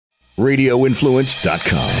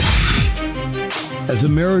RadioInfluence.com. As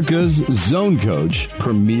America's zone coach,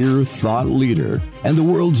 premier thought leader, and the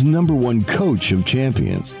world's #1 coach of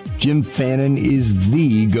champions, Jim Fannin is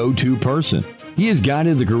the go-to person. He has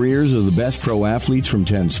guided the careers of the best pro athletes from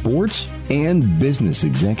 10 sports and business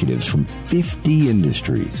executives from 50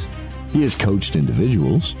 industries. He has coached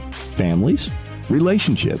individuals, families,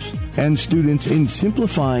 relationships, and students in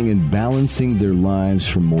simplifying and balancing their lives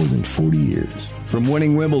for more than 40 years. From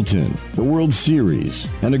winning Wimbledon, the World Series,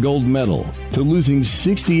 and a gold medal, to losing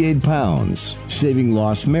 68 pounds, saving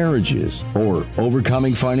lost marriages, or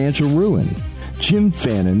overcoming financial ruin, Jim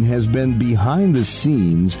Fannin has been behind the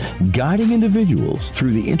scenes guiding individuals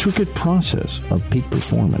through the intricate process of peak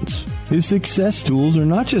performance. His success tools are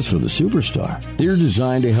not just for the superstar. They're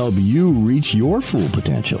designed to help you reach your full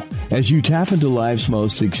potential as you tap into life's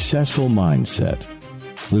most successful mindset,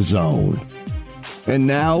 the zone. And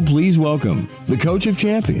now, please welcome the coach of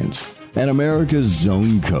champions and America's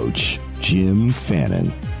zone coach, Jim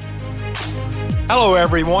Fannin. Hello,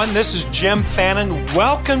 everyone. This is Jim Fannin.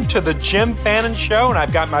 Welcome to the Jim Fannin Show, and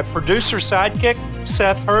I've got my producer sidekick,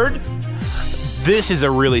 Seth Hurd. This is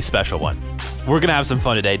a really special one. We're going to have some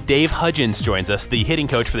fun today. Dave Hudgens joins us, the hitting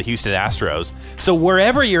coach for the Houston Astros. So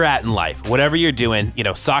wherever you're at in life, whatever you're doing,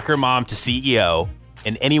 soccer mom to CEO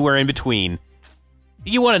and anywhere in between,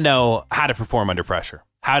 you want to know how to perform under pressure,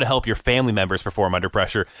 how to help your family members perform under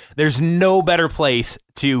pressure. There's no better place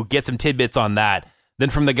to get some tidbits on that than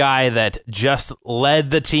from the guy that just led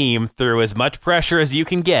the team through as much pressure as you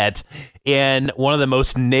can get in one of the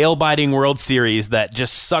most nail-biting World Series that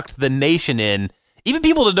just sucked the nation in. Even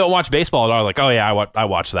people that don't watch baseball are like, oh yeah, I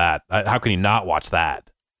watch that. How can you not watch that?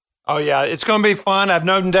 Oh yeah, it's going to be fun. I've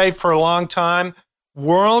known Dave for a long time.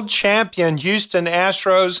 World champion Houston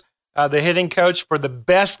Astros, the hitting coach for the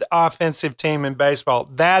best offensive team in baseball.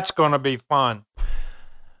 That's going to be fun.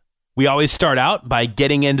 We always start out by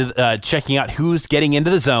getting into checking out who's getting into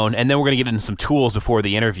the zone, and then we're going to get into some tools before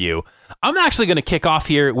the interview. I'm actually going to kick off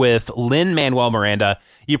here with Lin-Manuel Miranda.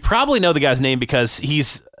 You probably know the guy's name because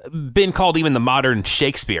he's been called even the modern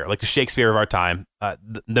Shakespeare, like the Shakespeare of our time.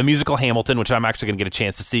 The musical Hamilton, which I'm actually going to get a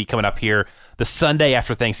chance to see coming up here the Sunday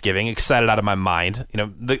after Thanksgiving. Excited out of my mind.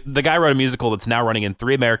 The guy wrote a musical that's now running in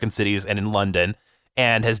 3 American cities and in London,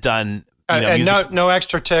 and has done. And no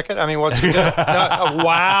extra ticket? I mean, what's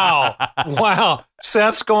wow.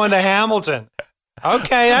 Seth's going to Hamilton.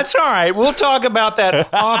 Okay, that's all right. We'll talk about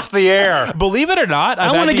that off the air. Believe it or not,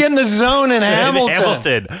 I want to get in the zone in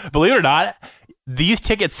Hamilton. Believe it or not, these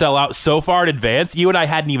tickets sell out so far in advance, you and I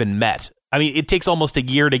hadn't even met. I mean, it takes almost a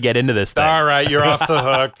year to get into this thing. All right, you're off the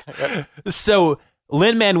hook. So,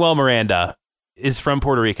 Lin-Manuel Miranda is from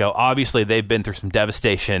Puerto Rico. Obviously, they've been through some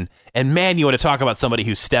devastation. And man, you want to talk about somebody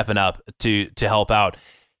who's stepping up to help out.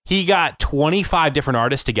 He got 25 different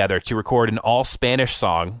artists together to record an all-Spanish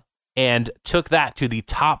song and took that to the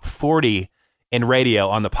top 40 in radio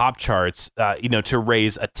on the pop charts, to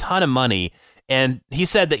raise a ton of money. And he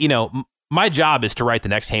said that, my job is to write the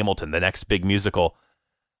next Hamilton, the next big musical.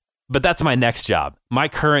 But that's my next job. My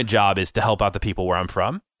current job is to help out the people where I'm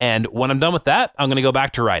from. And when I'm done with that, I'm going to go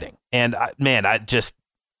back to writing. And I just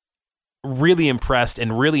really impressed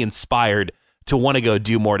and really inspired to want to go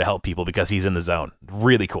do more to help people because he's in the zone.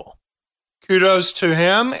 Really cool. Kudos to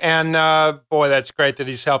him. And boy, that's great that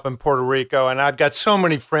he's helping Puerto Rico. And I've got so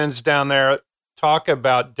many friends down there. Talk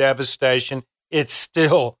about devastation. It's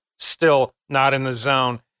still not in the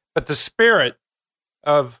zone. But the spirit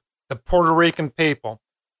of the Puerto Rican people,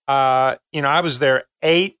 I was there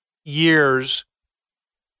 8 years.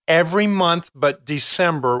 Every month but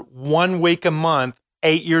December, 1 week a month,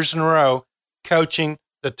 8 years in a row, coaching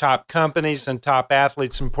the top companies and top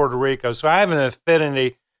athletes in Puerto Rico. So I have an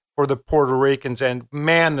affinity for the Puerto Ricans, and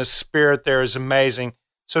man, the spirit there is amazing.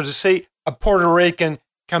 So to see a Puerto Rican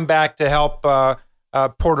come back to help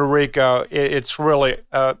Puerto Rico, it's really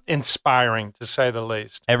inspiring, to say the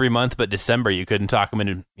least. Every month but December, you couldn't talk them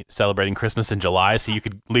into celebrating Christmas in July so you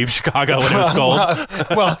could leave Chicago when it was cold?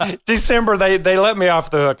 Well, December, they let me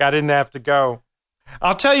off the hook. I didn't have to go.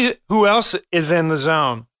 I'll tell you who else is in the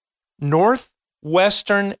zone.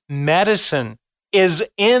 Northwestern Medicine is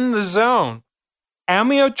in the zone.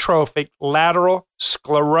 Amyotrophic lateral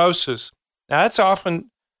sclerosis. Now, that's often,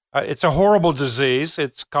 it's a horrible disease.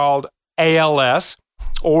 It's called ALS,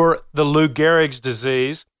 or the Lou Gehrig's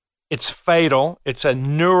disease. It's fatal. It's a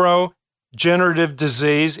neurodegenerative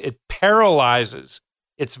disease. It paralyzes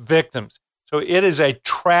its victims. So it is a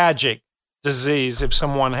tragic disease if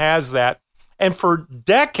someone has that. And for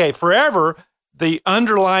forever, the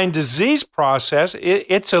underlying disease process,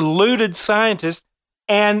 it's eluded scientists.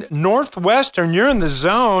 And Northwestern, you're in the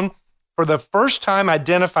zone for the first time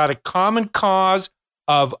identified a common cause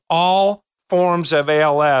of all forms of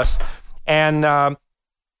ALS. And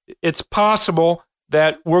it's possible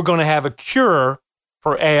that we're going to have a cure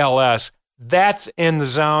for ALS. That's in the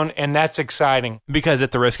zone, and that's exciting. Because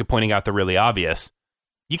at the risk of pointing out the really obvious,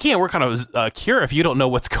 you can't work on a cure if you don't know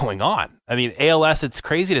what's going on. I mean, ALS, it's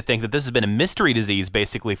crazy to think that this has been a mystery disease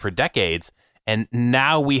basically for decades, and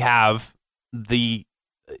now we have the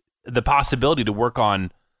possibility to work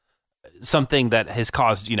on something that has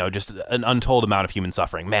caused, just an untold amount of human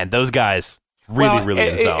suffering. Man, those guys really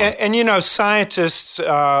in the zone. And scientists,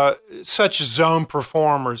 such zone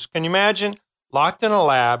performers, can you imagine locked in a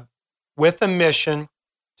lab with a mission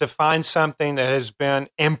to find something that has been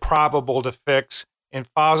improbable to fix,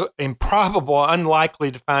 improbable,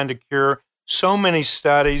 unlikely to find a cure, so many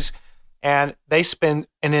studies, and they spend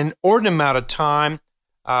an inordinate amount of time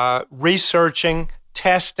researching,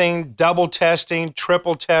 testing, double testing,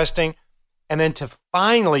 triple testing, and then to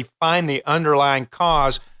finally find the underlying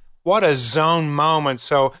cause. What a zone moment.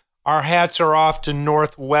 So our hats are off to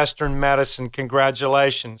Northwestern Medicine.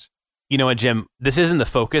 Congratulations. You know what, Jim? This isn't the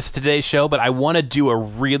focus of today's show, but I want to do a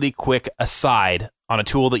really quick aside on a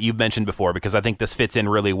tool that you've mentioned before, because I think this fits in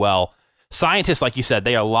really well. Scientists, like you said,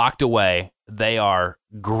 they are locked away. They are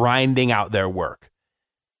grinding out their work.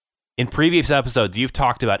 In previous episodes, you've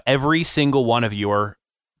talked about every single one of your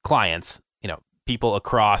clients, people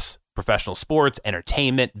across professional sports,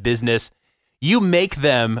 entertainment, business. You make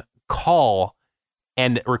them call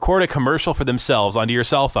and record a commercial for themselves onto your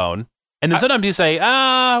cell phone. And then sometimes you say,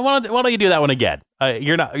 why don't you do that one again?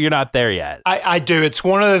 You're not there yet. I do. It's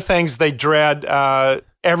one of the things they dread.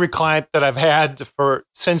 Every client that I've had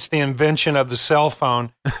since the invention of the cell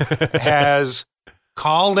phone has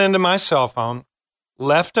called into my cell phone,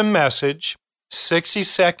 left a message,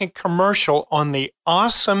 60-second commercial on the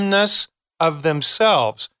awesomeness of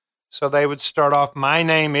themselves. So they would start off, my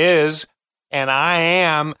name is, and I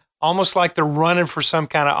am, almost like they're running for some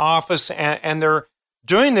kind of office, and they're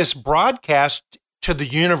doing this broadcast to the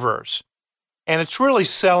universe. And it's really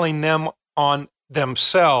selling them on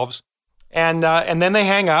themselves. And then they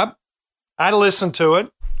hang up. I listen to it,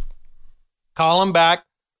 call them back,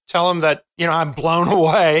 tell them that, I'm blown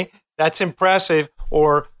away. That's impressive.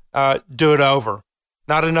 Or do it over.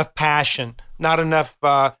 Not enough passion, not enough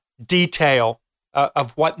detail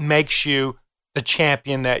of what makes you the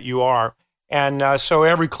champion that you are. And so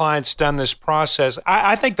every client's done this process.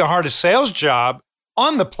 I think the hardest sales job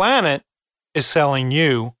on the planet is selling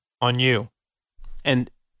you on you. And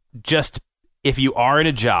just if you are in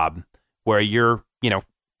a job where you're, kind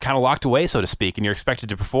of locked away, so to speak, and you're expected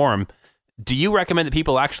to perform, do you recommend that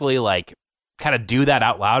people actually kind of do that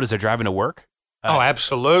out loud as they're driving to work?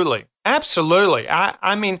 Absolutely. Absolutely.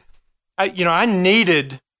 I mean, I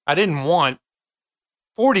didn't want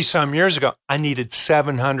 40 some years ago, I needed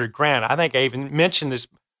 $700,000. I think I even mentioned this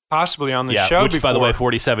possibly on the show which, before. By the way,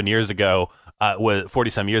 40 some years ago,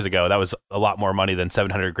 that was a lot more money than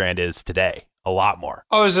 $700,000 is today. A lot more.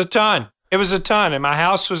 Oh, it was a ton. It was a ton. And my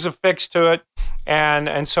house was affixed to it.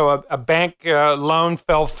 And so a bank loan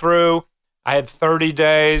fell through. I had 30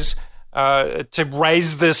 days to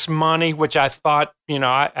raise this money, which I thought,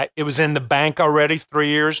 it was in the bank already, 3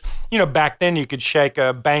 years. Back then you could shake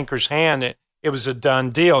a banker's hand. It was a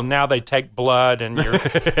done deal. Now they take blood and your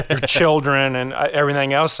children and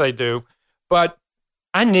everything else they do. But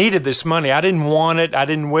I needed this money. I didn't want it. I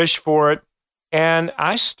didn't wish for it. And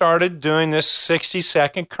I started doing this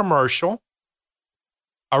 60-second commercial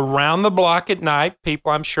around the block at night.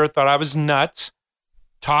 People, I'm sure, thought I was nuts,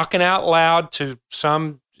 talking out loud to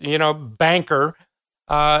some, banker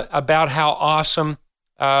about how awesome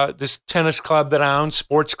this tennis club that I owned,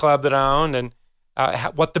 sports club that I owned, and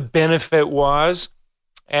what the benefit was.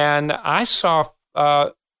 And I saw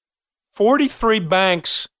 43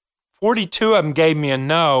 banks, 42 of them gave me a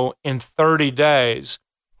no in 30 days.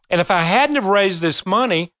 And if I hadn't have raised this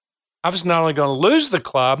money, I was not only going to lose the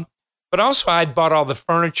club, but also I'd bought all the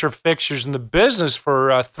furniture, fixtures, in the business for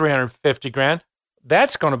 $350,000.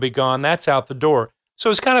 That's going to be gone. That's out the door. So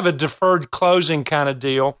it's kind of a deferred closing kind of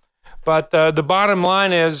deal. But the bottom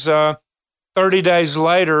line is 30 days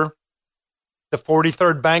later, the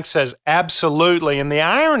 43rd bank says absolutely. And the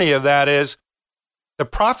irony of that is the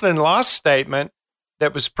profit and loss statement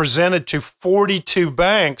that was presented to 42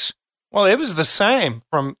 banks, well, it was the same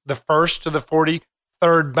from the first to the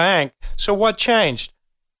 43rd bank. So what changed?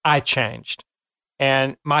 I changed.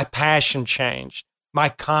 And my passion changed. My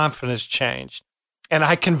confidence changed. And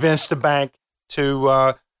I convinced the bank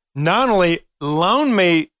to not only loan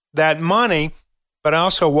me that money, but I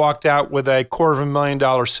also walked out with a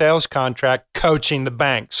 $250,000 sales contract coaching the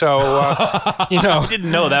bank. So, I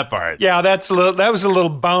didn't know that part. Yeah, that was a little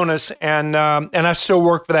bonus. And I still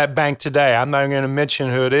work for that bank today. I'm not going to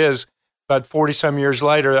mention who it is, but 40 some years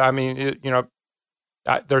later, I mean,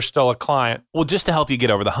 they're still a client. Well, just to help you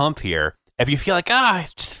get over the hump here, if you feel like, I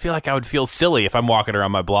just feel like I would feel silly if I'm walking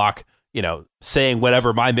around my block, saying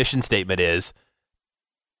whatever my mission statement is.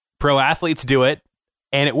 Pro athletes do it,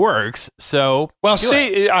 and it works. So,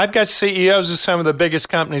 I've got CEOs of some of the biggest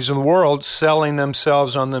companies in the world selling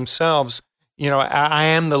themselves on themselves. I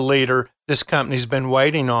am the leader this company's been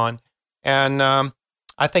waiting on. And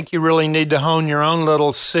I think you really need to hone your own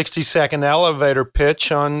little 60-second elevator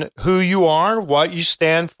pitch on who you are, what you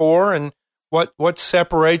stand for, and what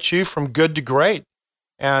separates you from good to great.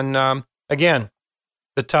 And again,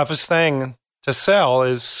 the toughest thing to sell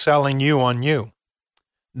is selling you on you.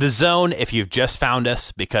 The Zone, if you've just found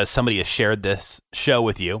us because somebody has shared this show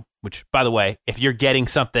with you, which, by the way, if you're getting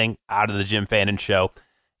something out of the Jim Fannin show,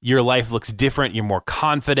 your life looks different, you're more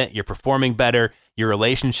confident, you're performing better, your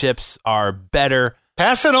relationships are better.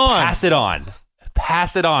 Pass it on. Pass it on.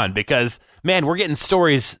 Pass it on because, man, we're getting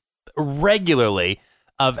stories regularly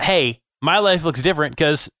of, hey, my life looks different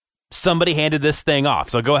because somebody handed this thing off.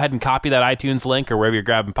 So go ahead and copy that iTunes link or wherever you're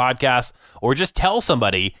grabbing podcasts, or just tell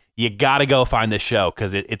somebody you got to go find this show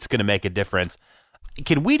because it's going to make a difference.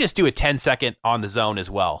 Can we just do a 10-second on The Zone as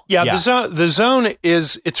well? Yeah. The zone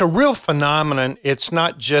it's a real phenomenon. It's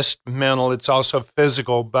not just mental, it's also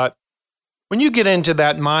physical. But when you get into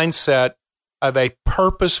that mindset of a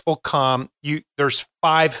purposeful calm, there's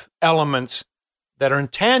 5 elements that are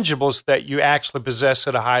intangibles that you actually possess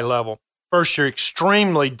at a high level. First, you're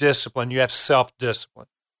extremely disciplined. You have self-discipline,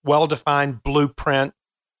 well-defined blueprint,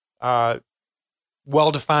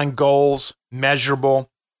 well-defined goals, measurable.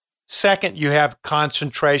 Second, you have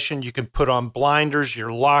concentration. You can put on blinders.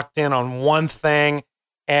 You're locked in on one thing,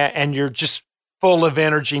 and you're just full of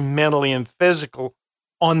energy mentally and physical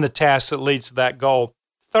on the task that leads to that goal.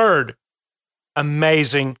 Third,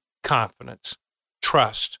 amazing confidence,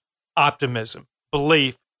 trust, optimism,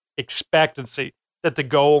 belief, expectancy that the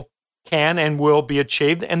goal can and will be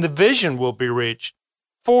achieved and the vision will be reached.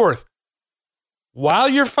 Fourth, while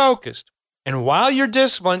you're focused and while you're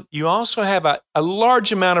disciplined, you also have a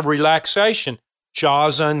large amount of relaxation.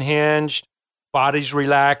 Jaws unhinged, body's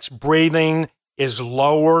relaxed, breathing is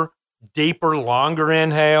lower, deeper, longer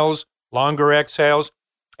inhales, longer exhales.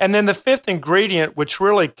 And then the fifth ingredient, which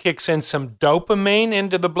really kicks in some dopamine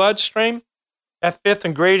into the bloodstream, that fifth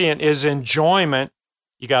ingredient is enjoyment.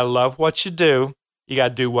 You got to love what you do. You got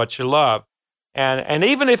to do what you love. And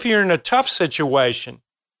even if you're in a tough situation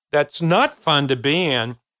that's not fun to be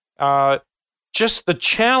in, just the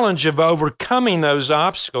challenge of overcoming those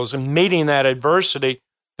obstacles and meeting that adversity,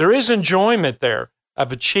 there is enjoyment there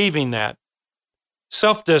of achieving that.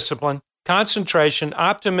 Self-discipline, concentration,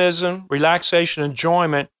 optimism, relaxation,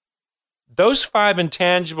 enjoyment. Those 5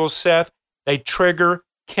 intangibles, Seth, they trigger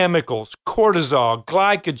chemicals, cortisol,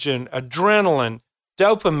 glycogen, adrenaline,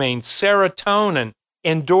 dopamine, serotonin,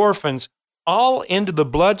 endorphins, all into the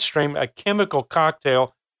bloodstream, a chemical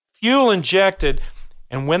cocktail, fuel injected.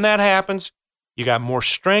 And when that happens, you got more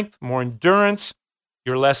strength, more endurance,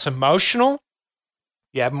 you're less emotional,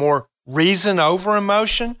 you have more reason over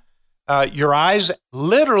emotion. Your eyes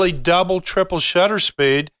literally double, triple shutter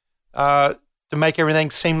speed to make everything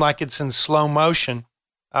seem like it's in slow motion.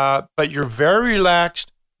 But you're very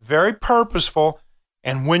relaxed, very purposeful,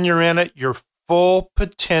 and when you're in it, your full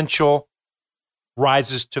potential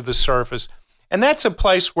rises to the surface. And that's a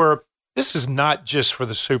place where this is not just for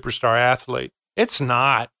the superstar athlete. It's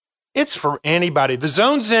not. It's for anybody. The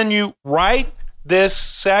Zone's in you right this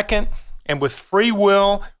second, and with free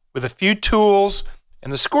will, with a few tools,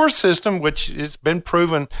 and the score system, which has been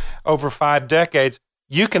proven over 5 decades,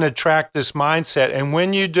 you can attract this mindset. And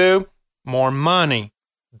when you do, more money,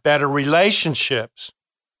 better relationships,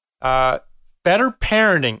 better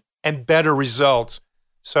parenting, and better results.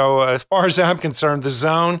 So as far as I'm concerned, the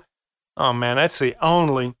Zone, oh man, that's the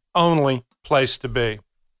only place to be.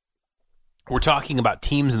 We're talking about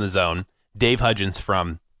teams in the Zone. Dave Hudgens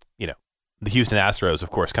from, the Houston Astros, of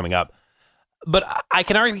course, coming up. But I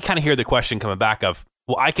can already kind of hear the question coming back of,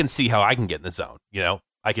 well, I can see how I can get in the Zone.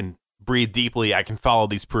 I can breathe deeply. I can follow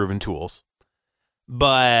these proven tools.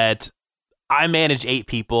 But I manage 8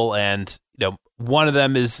 people, and one of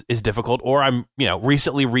them is difficult, or I'm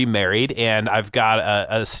recently remarried, and I've got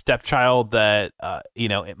a stepchild that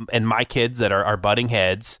and my kids that are butting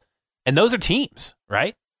heads, and those are teams,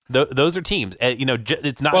 right? Those are teams.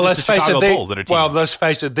 It's not just the Chicago Bulls that are teams. Well, let's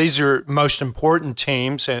face it; these are most important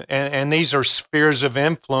teams, and these are spheres of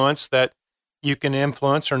influence that you can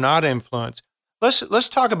influence or not influence. Let's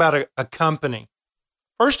talk about a company.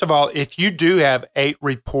 First of all, if you do have 8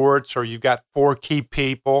 reports or you've got 4 key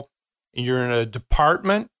people, and you're in a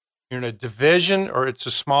department, you're in a division, or it's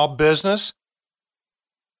a small business,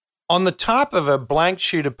 on the top of a blank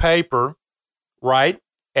sheet of paper, write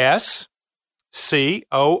SCORE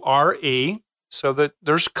so that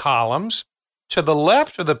there's columns. To the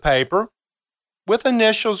left of the paper, with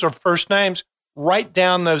initials or first names, write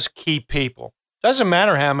down those key people. Doesn't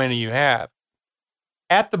matter how many you have.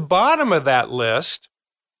 At the bottom of that list,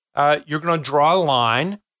 you're going to draw a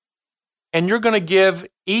line, and you're going to give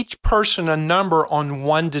each person a number on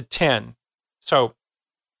 1 to 10. So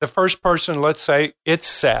the first person, let's say it's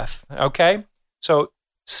Seth, okay? So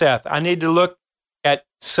Seth, I need to look at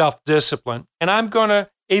self-discipline, and I'm going to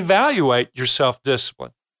evaluate your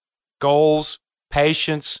self-discipline. Goals,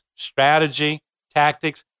 patience, strategy,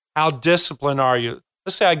 tactics. How disciplined are you?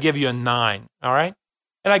 Let's say I give you a 9, all right?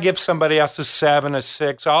 And I give somebody else a 7, a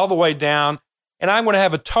 6, all the way down, and I'm going to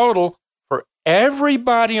have a total for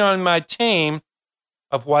everybody on my team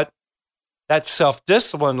of what that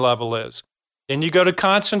self-discipline level is. Then you go to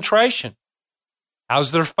concentration.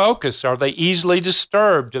 How's their focus? Are they easily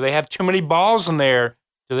disturbed? Do they have too many balls in there?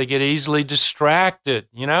 Do they get easily distracted?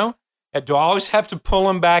 You know? Do I always have to pull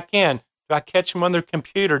them back in? Do I catch them on their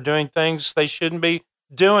computer doing things they shouldn't be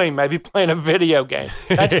doing? Maybe playing a video game.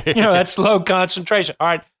 That's low concentration. All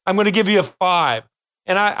right, I'm going to give you a 5.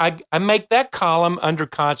 And I make that column under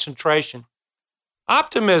concentration.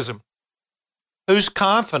 Optimism. Who's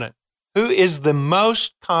confident? Who is the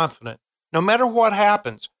most confident? No matter what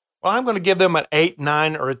happens. Well, I'm going to give them an 8,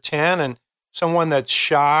 9, or a 10, and someone that's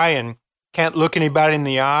shy and can't look anybody in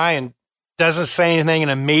the eye and doesn't say anything in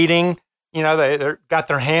a meeting. You know, they've got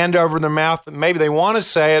their hand over their mouth. Maybe they want to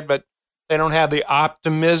say it, but they don't have the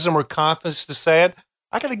optimism or confidence to say it.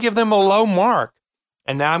 I got to give them a low mark.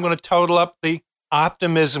 And now I'm going to total up the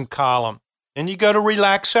optimism column. Then you go to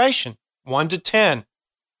relaxation, 1 to 10.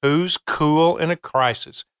 Who's cool in a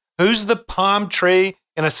crisis? Who's the palm tree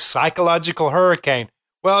in a psychological hurricane?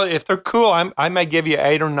 Well, if they're cool, I may give you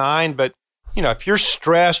 8 or 9, but if you're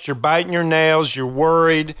stressed, you're biting your nails, you're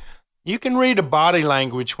worried, you can read a body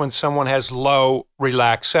language when someone has low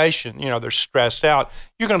relaxation. They're stressed out.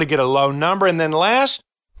 You're going to get a low number. And then last,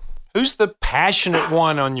 who's the passionate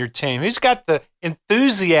one on your team? Who's got the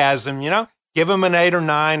enthusiasm, Give them an 8 or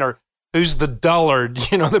 9. Or who's the dullard,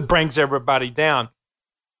 that brings everybody down.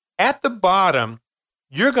 At the bottom,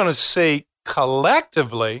 you're going to see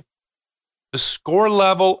collectively the score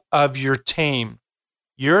level of your team.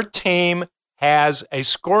 Your team has a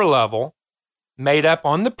score level made up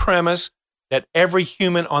on the premise that every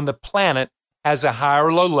human on the planet has a high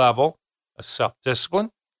or low level of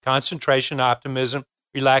self-discipline, concentration, optimism,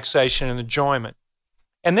 relaxation, and enjoyment.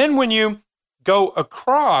 And then when you go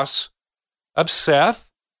across of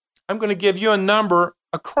Seth, I'm going to give you a number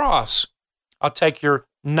across. I'll take your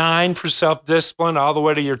 9 for self-discipline all the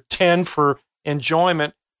way to your 10 for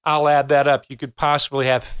enjoyment. I'll add that up. You could possibly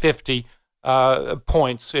have 50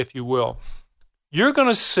 points, if you will. You're going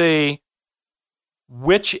to see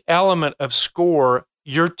which element of score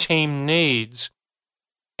your team needs.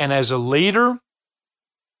 And as a leader,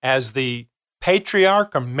 as the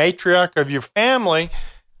patriarch or matriarch of your family,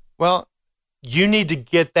 well, you need to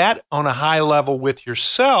get that on a high level with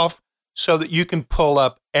yourself so that you can pull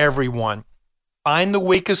up everyone. Find the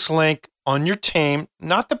weakest link on your team,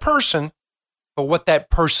 not the person, but what that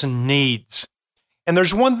person needs. And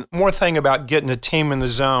there's one more thing about getting a team in the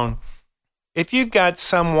zone. If you've got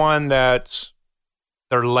someone they're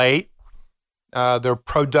late, their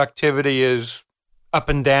productivity is up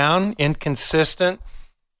and down, inconsistent,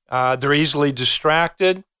 they're easily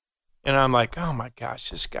distracted, and I'm like, oh my gosh,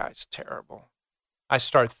 this guy's terrible. I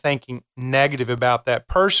start thinking negative about that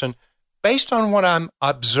person based on what I'm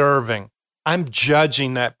observing. I'm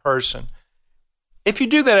judging that person. If you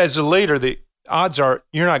do that as a leader, the odds are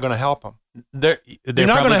you're not going to help them. They're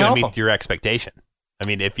probably going to meet your expectation. I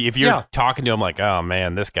mean, if you're talking to them like, oh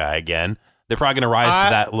man, this guy again, they're probably going to rise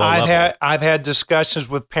to that low level. I've had discussions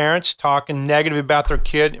with parents talking negative about their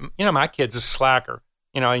kid. My kid's a slacker.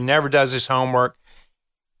 He never does his homework.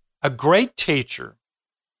 A great teacher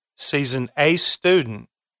sees an A student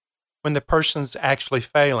when the person's actually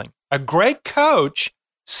failing. A great coach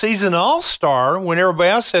sees an all-star when everybody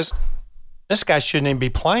else says, this guy shouldn't even be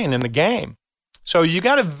playing in the game. So you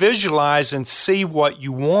got to visualize and see what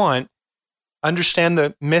you want, understand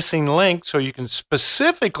the missing link so you can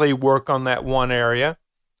specifically work on that one area.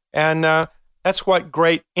 And that's what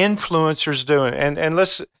great influencers do. And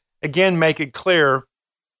let's, again, make it clear,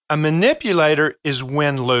 a manipulator is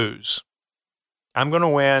win-lose. I'm going to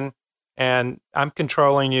win, and I'm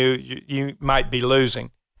controlling you, you might be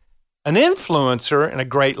losing. An influencer and a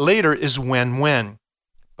great leader is win-win.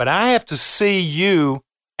 But I have to see you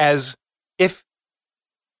as if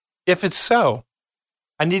it's so.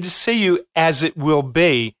 I need to see you as it will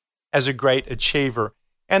be, as a great achiever.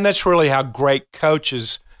 And that's really how great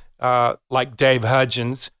coaches like Dave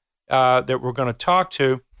Hudgens that we're going to talk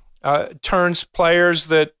to turns players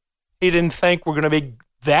that he didn't think were going to be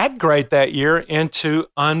that great that year into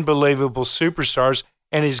unbelievable superstars.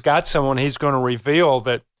 And he's got someone he's going to reveal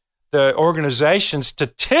that the organization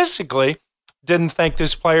statistically didn't think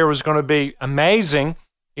this player was going to be amazing.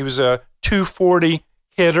 He was a 240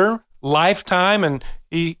 hitter lifetime, and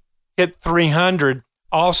he hit 300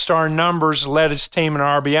 all-star numbers, led his team in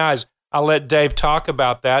RBIs. I'll let Dave talk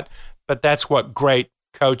about that, but that's what great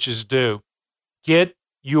coaches do. Get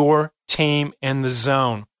your team in the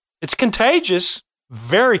zone. It's contagious,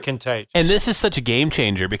 very contagious. And this is such a game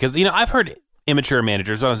changer because, I've heard immature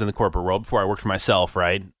managers when I was in the corporate world before I worked for myself,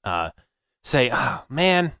 right, say, oh,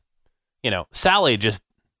 man, Sally just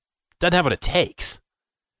doesn't have what it takes.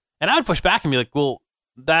 And I would push back and be like, well,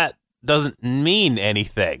 that doesn't mean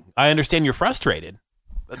anything. I understand you're frustrated.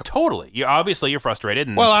 Totally. You're frustrated.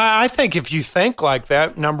 And well, I think if you think like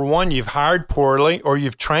that, number one, you've hired poorly or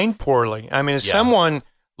you've trained poorly. I mean, if someone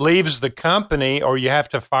leaves the company or you have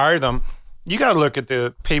to fire them, you got to look at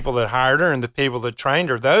the people that hired her and the people that trained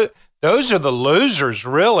her. Those are the losers,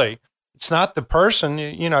 really. It's not the person.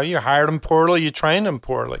 You hired them poorly, you trained them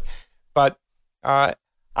poorly. But I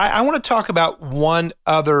want to talk about one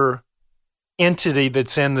other entity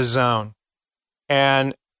that's in the zone,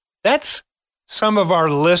 and that's some of our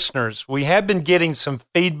listeners. We have been getting some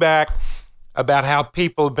feedback about how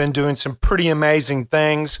people have been doing some pretty amazing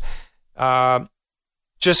things.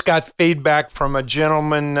 Just got feedback from a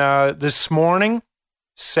gentleman this morning,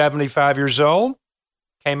 75 years old,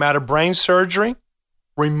 came out of brain surgery,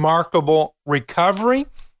 remarkable recovery,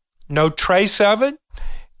 no trace of it.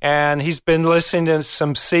 And he's been listening to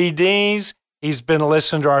some CDs. He's been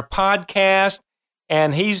listening to our podcast,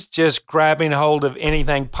 and he's just grabbing hold of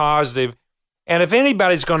anything positive. And if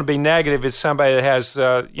anybody's going to be negative, it's somebody that has,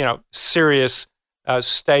 serious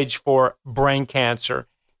stage 4 brain cancer.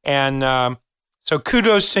 And so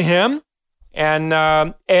kudos to him. And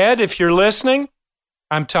Ed, if you're listening,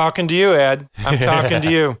 I'm talking to you, Ed. I'm talking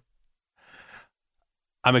to you.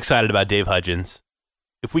 I'm excited about Dave Hudgens.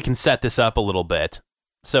 If we can set this up a little bit.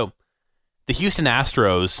 So the Houston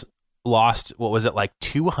Astros lost,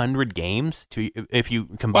 200 games if you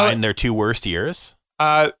combine their two worst years?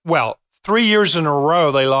 3 years in a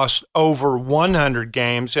row, they lost over 100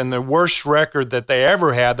 games, and the worst record that they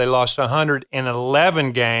ever had, they lost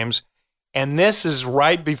 111 games. And this is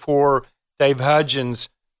right before Dave Hudgens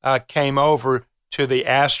came over to the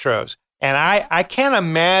Astros. And I can't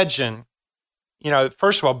imagine,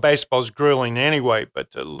 first of all, baseball's grueling anyway,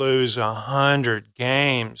 but to lose 100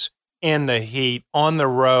 games in the heat, on the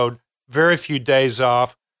road, very few days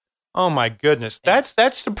off, oh my goodness,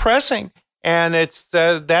 that's depressing. And it's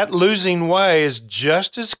that losing way is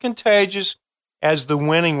just as contagious as the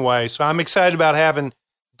winning way. So I'm excited about having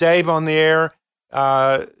Dave on the air.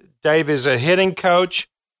 Dave is a hitting coach.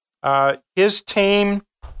 His team,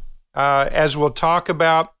 as we'll talk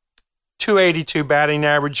about, 282 batting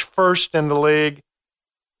average, first in the league,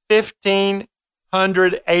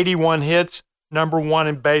 1,581 hits, number one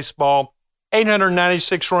in baseball,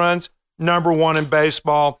 896 runs, number one in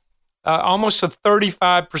baseball, almost a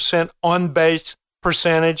 35% on-base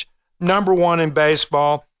percentage, number one in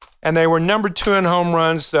baseball, and they were number two in home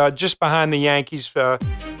runs, just behind the Yankees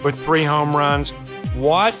with 3 home runs.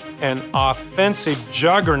 What an offensive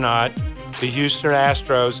juggernaut, the Houston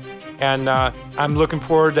Astros. And I'm looking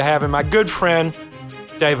forward to having my good friend,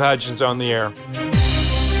 Dave Hudgens, on the air.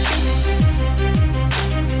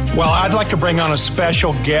 Well, I'd like to bring on a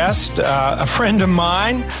special guest, a friend of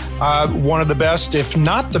mine, one of the best, if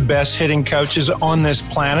not the best, hitting coaches on this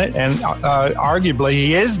planet. And arguably,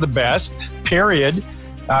 he is the best, period,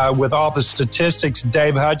 with all the statistics.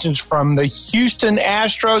 Dave Hudgens from the Houston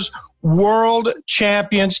Astros, World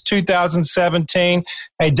Champions 2017.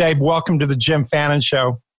 Hey, Dave, welcome to the Jim Fannin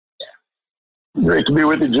Show. Great to be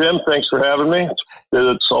with you, Jim. Thanks for having me.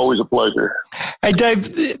 It's always a pleasure. Hey,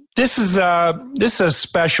 Dave, this is a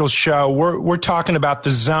special show. We're talking about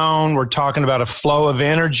the zone. We're talking about a flow of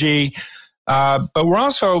energy. But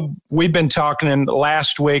we've been talking in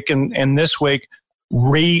last week and this week,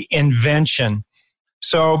 reinvention.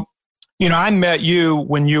 So, I met you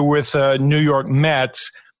when you were with New York Mets.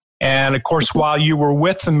 And, of course, while you were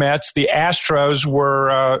with the Mets, the Astros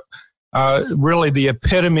were really the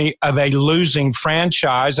epitome of a losing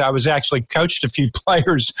franchise. I was actually coached a few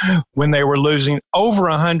players when they were losing over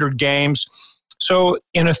 100 games. So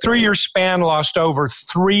in a 3-year span, lost over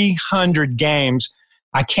 300 games.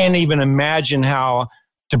 I can't even imagine how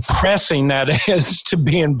depressing that is to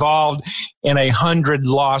be involved in a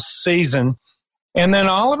 100-loss season. And then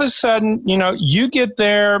all of a sudden, you get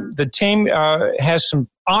there, the team has some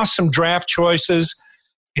awesome draft choices,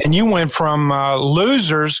 and you went from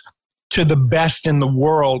losers to the best in the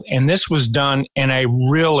world. And this was done in a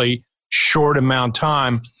really short amount of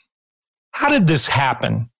time. How did this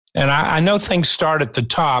happen? And I know things start at the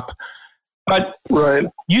top, but right.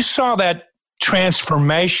 You saw that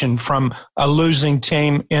transformation from a losing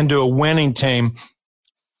team into a winning team.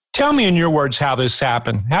 Tell me in your words how this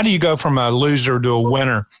happened. How do you go from a loser to a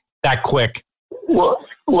winner that quick? Well,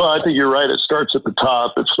 I think you're right. It starts at the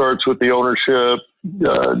top. It starts with the ownership.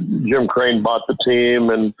 Jim Crane bought the team,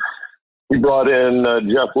 and he brought in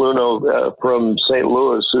Jeff Luhnow from St.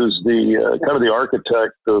 Louis, who's the kind of the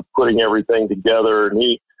architect of putting everything together. And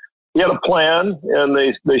he had a plan, and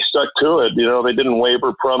they stuck to it. They didn't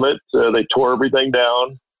waver from it. They tore everything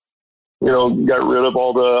down. Got rid of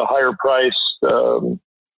all the higher priced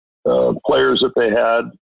players that they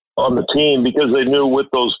had on the team because they knew with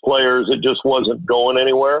those players it just wasn't going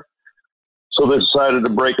anywhere. So they decided to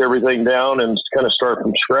break everything down and kind of start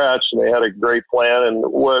from scratch. And they had a great plan. And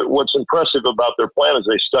what's impressive about their plan is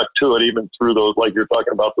they stuck to it even through those, like you're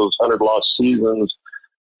talking about, those 100-loss seasons.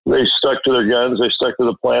 They stuck to their guns. They stuck to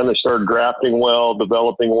the plan. They started drafting well,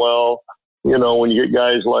 developing well. When you get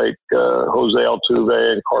guys like Jose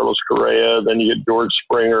Altuve and Carlos Correa, then you get George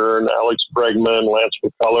Springer and Alex Bregman, Lance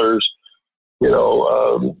McCullers,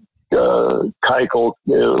 Keuchel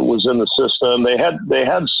was in the system. They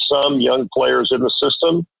had some young players in the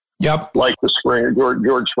system. Yep. Like the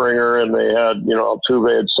George Springer, and they had,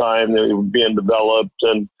 Altuve had signed, they were being developed.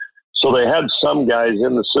 And so they had some guys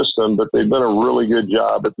in the system, but they've done a really good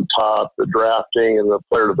job at the top, the drafting and the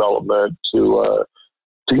player development to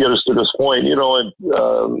get us to this point. In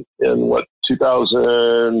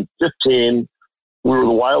 2015, we were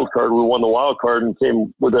the wild card. We won the wild card and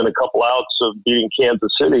came within a couple outs of beating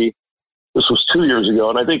Kansas City. This was 2 years ago.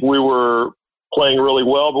 And I think we were playing really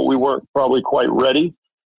well, but we weren't probably quite ready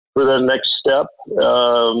for the next step.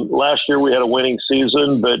 Last year we had a winning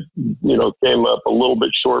season, but, came up a little bit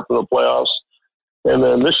short from the playoffs. And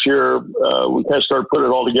then this year we kind of started putting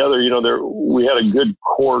it all together. We had a good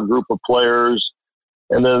core group of players.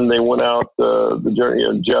 And then they went out,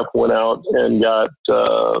 Jeff went out and got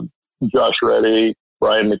Josh Reddy,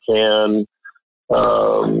 Brian McCann,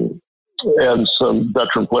 and some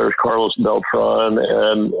veteran players, Carlos Beltran,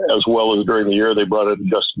 and as well as during the year, they brought in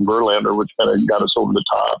Justin Verlander, which kind of got us over the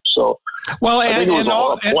top. So, I think it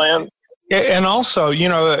was a plan. And also,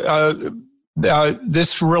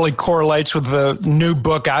 this really correlates with the new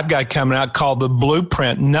book I've got coming out called The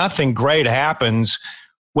Blueprint. Nothing great happens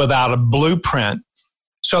without a blueprint.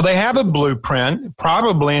 So they have a blueprint,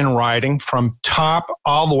 probably in writing, from top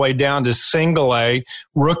all the way down to single A,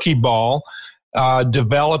 rookie ball,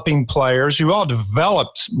 developing players. You all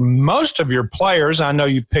developed most of your players. I know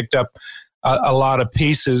you picked up a lot of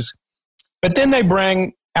pieces. But then they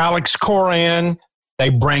bring Alex Cora in, they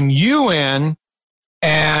bring you in,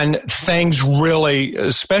 and things really,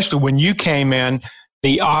 especially when you came in,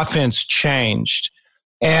 the offense changed.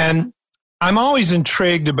 And I'm always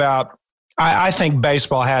intrigued about, I think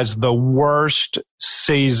baseball has the worst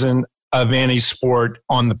season of any sport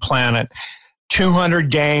on the planet. 200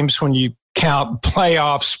 games when you count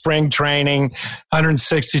playoffs, spring training,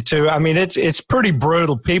 162. I mean, it's pretty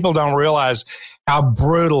brutal. People don't realize how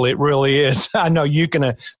brutal it really is. I know you can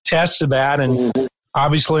attest to that. And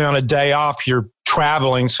obviously on a day off, you're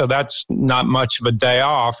traveling, so that's not much of a day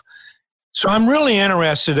off. So I'm really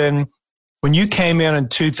interested in, when you came in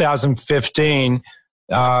 2015,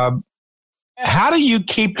 how do you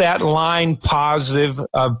keep that line positive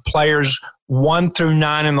of players 1 through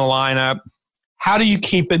 9 in the lineup? How do you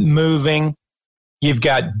keep it moving? You've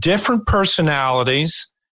got different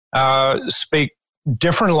personalities, speak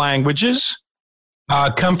different languages,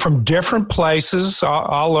 come from different places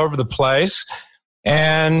all over the place.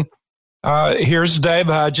 And here's Dave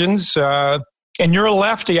Hudgens. And you're a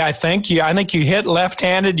lefty, I think. I think you hit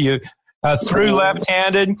left-handed. You threw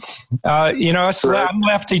left-handed. So I'm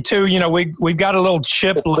lefty too. We've got a little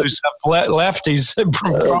chip loose of lefties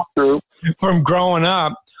from growing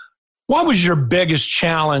up. What was your biggest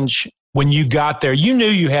challenge when you got there? You knew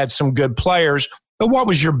you had some good players, but what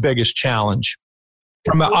was your biggest challenge?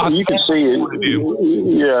 from an offensive you can see, point of view.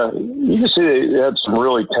 Yeah, you can see they had some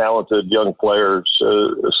really talented young players.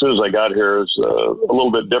 As soon as I got here, it was a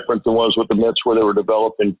little bit different than was with the Mets, where they were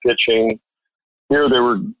developing pitching. Here, they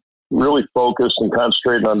were really focused and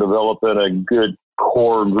concentrating on developing a good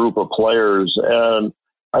core group of players. And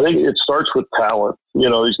I think it starts with talent. You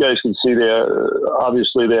know, these guys can see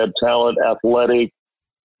obviously they had talent, athletic,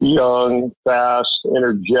 young, fast,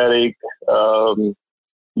 energetic.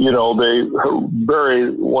 You know,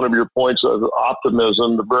 one of your points of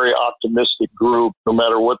optimism, the very optimistic group, no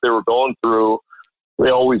matter what they were going through, they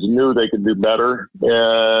always knew they could do better.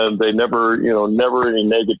 And they never any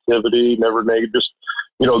negativity, never negative, just,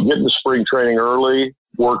 getting to spring training early,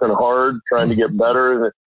 working hard, trying to get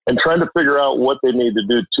better and trying to figure out what they need to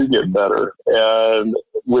do to get better. And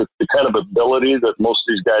with the kind of ability that most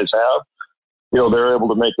of these guys have, they're able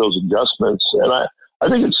to make those adjustments. And I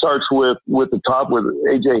think it starts with the top, with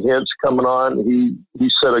AJ Hinch coming on. He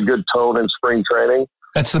set a good tone in spring training.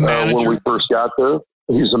 That's the manager. When we first got there.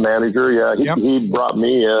 He's the manager. Yeah. Yep. He brought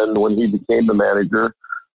me in when he became the manager,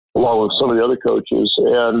 along with some of the other coaches.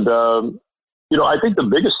 And, I think the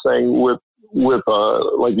biggest thing with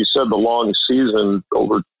like you said, the long season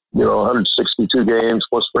over, 162 games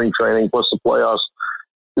plus spring training plus the playoffs,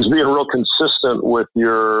 is being real consistent with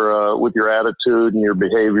your attitude and your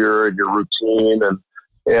behavior and your routine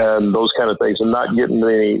and those kind of things, and not getting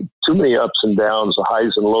too many ups and downs, the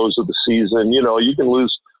highs and lows of the season. You can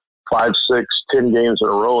lose 5, 6, 10 games in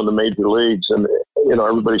a row in the major leagues, and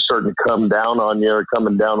everybody's starting to come down on you or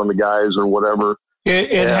coming down on the guys or whatever.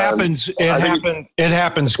 It happens. It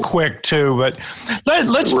happens quick too. But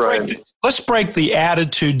let's break the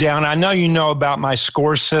attitude down. I know you know about my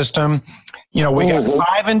score system. We got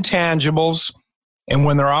 5 intangibles, and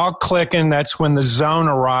when they're all clicking, that's when the zone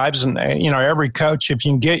arrives. And every coach, if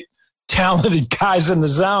you can get talented guys in the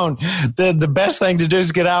zone, the best thing to do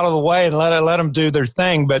is get out of the way and let them do their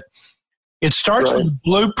thing. But it starts with a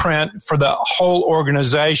blueprint for the whole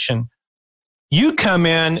organization. You come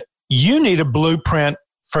in. You need a blueprint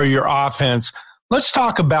for your offense. Let's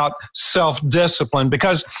talk about self-discipline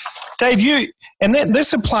because, Dave,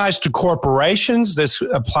 this applies to corporations. This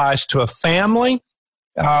applies to a family.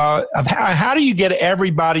 How do you get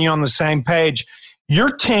everybody on the same page? Your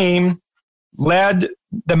team led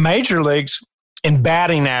the major leagues in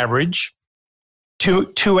batting average,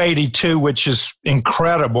 282, which is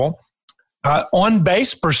incredible. On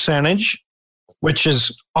base percentage, which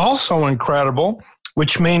is also incredible,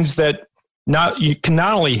 which means that you can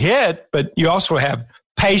not only hit, but you also have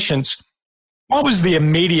patience. What was the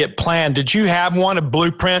immediate plan? Did you have a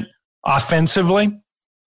blueprint offensively?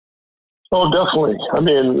 Oh, definitely. I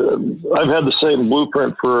mean, I've had the same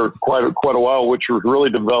blueprint for quite a while, which was really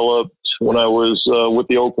developed when I was with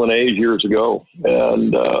the Oakland A's years ago.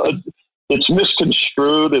 And it's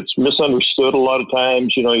misconstrued. It's misunderstood a lot of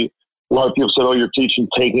times. A lot of people said, you're teaching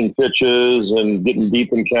taking pitches and getting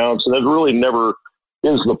deep in counts. And that really never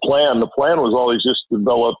is the plan. The plan was always just to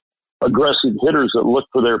develop aggressive hitters that look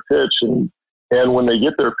for their pitch, and when they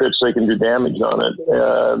get their pitch, they can do damage on it.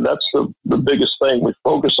 That's the biggest thing we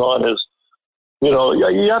focus on is, you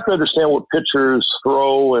have to understand what pitchers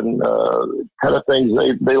throw and kind of things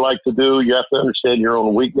they like to do. You have to understand your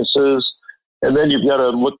own weaknesses, and then you've got to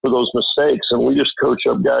look for those mistakes. And we just coach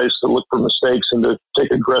up guys to look for mistakes and to take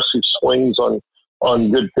aggressive swings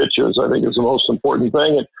on good pitches. I think is the most important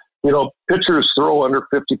thing. And, pitchers throw under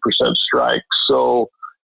 50% strikes. So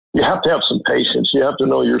you have to have some patience. You have to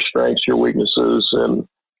know your strengths, your weaknesses. And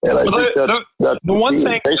I think that's the one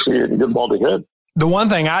thing, basically a good ball to hit. The one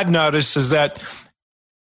thing I've noticed is that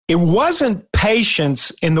it wasn't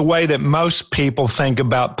patience in the way that most people think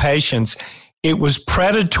about patience. It was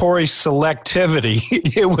predatory selectivity.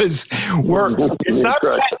 It was work. It's not,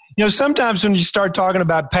 sometimes when you start talking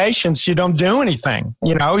about patience, you don't do anything,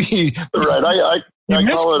 Right. I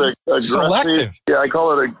call it aggressive. Selective. Yeah, I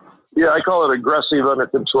call it aggressive under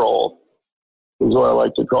control. Is what I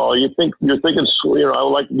like to call it. You're thinking. I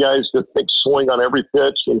like guys that think swing on every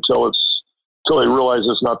pitch until they realize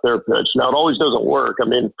it's not their pitch. Now it always doesn't work. I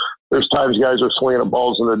mean, there's times guys are swinging at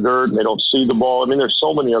balls in the dirt and they don't see the ball. I mean, there's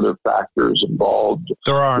so many other factors involved.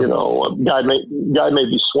 There are. A guy may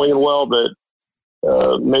be swinging well, but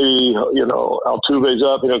maybe Altuve's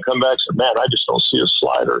up and he'll come back and say, "Man, I just don't see a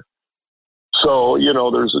slider." So,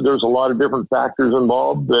 there's a lot of different factors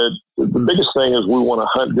involved. But the biggest thing is we want to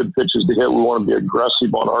hunt good pitches to hit. We want to be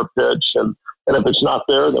aggressive on our pitch. And if it's not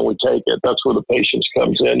there, then we take it. That's where the patience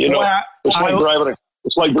comes in. It's like driving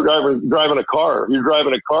a car. If you're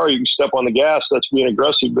driving a car, you can step on the gas. That's being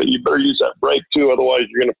aggressive, but you better use that brake too. Otherwise,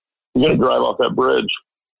 you're gonna drive off that bridge.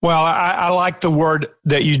 Well, I like the word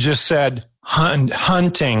that you just said,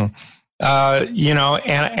 hunting.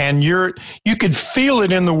 And you could feel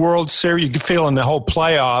it in the World Series. You could feel it in the whole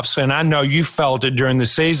playoffs. And I know you felt it during the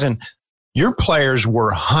season. Your players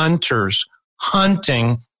were hunters,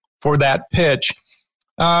 hunting for that pitch.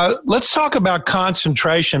 Let's talk about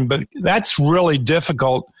concentration, but that's really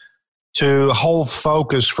difficult to hold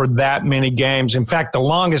focus for that many games. In fact, the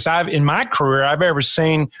longest in my career I've ever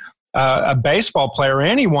seen a baseball player,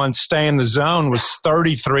 anyone, stay in the zone was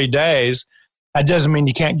 33 days. That doesn't mean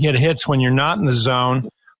you can't get hits when you're not in the zone.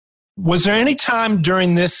 Was there any time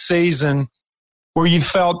during this season where you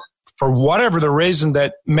felt, for whatever the reason,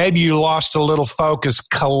 that maybe you lost a little focus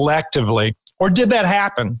collectively? Or did that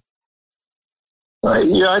happen?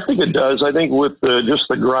 Yeah, I think it does. I think with just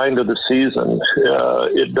the grind of the season,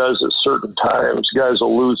 it does at certain times. Guys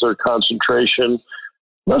will lose their concentration.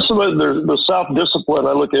 Most of it, the self-discipline,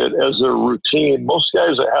 I look at as a routine. Most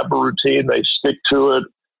guys that have a routine, they stick to it.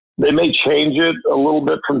 They may change it a little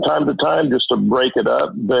bit from time to time just to break it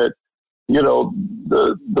up. But,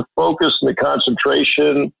 the focus and the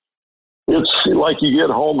concentration, it's like you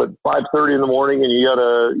get home at 5:30 in the morning and you got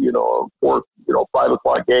a 5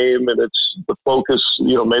 o'clock game, and it's the focus,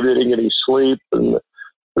 maybe they didn't get any sleep. And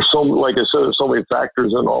there's like I said, there's so many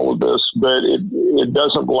factors in all of this, but it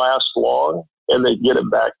doesn't last long, and they get it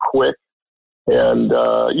back quick. And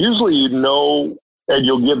usually, and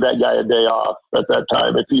you'll give that guy a day off at that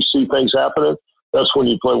time. If you see things happening, that's when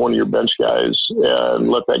you play one of your bench guys and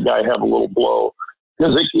let that guy have a little blow,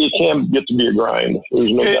 because it can get to be a grind.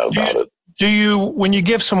 There's no doubt about it. Do you, when you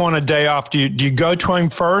give someone a day off, do you go to him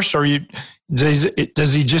first, or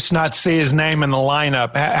does he just not see his name in the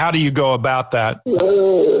lineup? How do you go about that?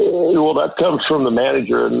 Well, that comes from the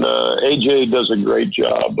manager, and AJ does a great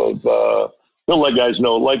job of he'll let guys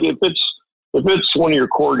know. Like if it's one of your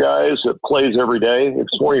core guys that plays every day, if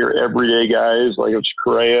it's one of your everyday guys, like it's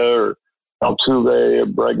Correa or Altuve or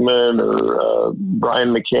Bregman or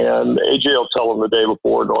Brian McCann, AJ will tell them the day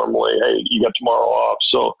before normally, hey, you got tomorrow off.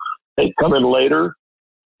 So, hey, come in later.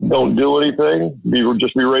 Don't do anything.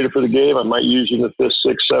 Just be ready for the game. I might use you in the 5th,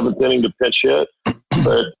 6th, 7th inning to pitch hit,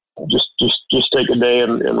 but just take a day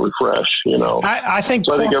and refresh. I think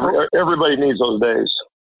everybody needs those days.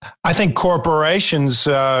 I think corporations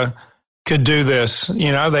could do this.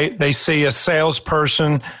 They see a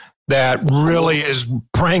salesperson that really is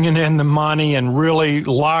bringing in the money and really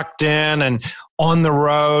locked in and on the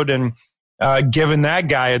road, and giving that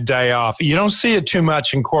guy a day off. You don't see it too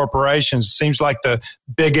much in corporations. It seems like the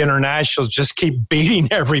big internationals just keep beating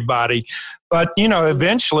everybody. But,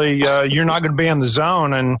 eventually you're not going to be in the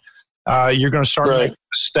zone, and you're going to start making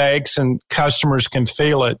mistakes, and customers can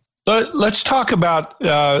feel it. Let's talk about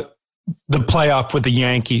the playoff with the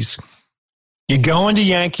Yankees. You go into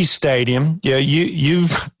Yankee Stadium. Yeah, you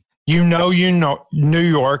know New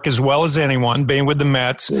York as well as anyone, being with the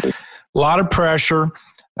Mets. A lot of pressure.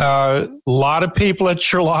 A lot of people at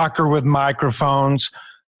your locker with microphones.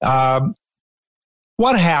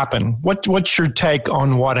 What happened? What's your take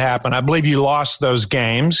on what happened? I believe you lost those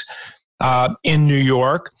games in New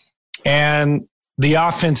York, and the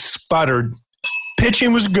offense sputtered.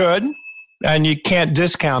 Pitching was good, and you can't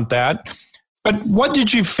discount that. But what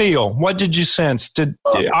did you feel? What did you sense?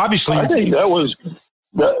 Obviously, I think that was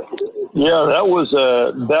as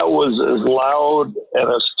loud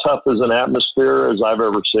and as tough as an atmosphere as I've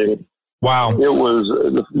ever seen. Wow! It was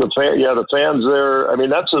the fans there. I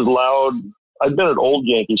mean, that's as loud. I've been at old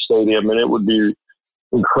Yankee Stadium, and it would be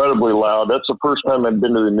incredibly loud. That's the first time I've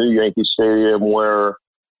been to the new Yankee Stadium where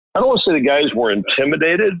I don't want to say the guys were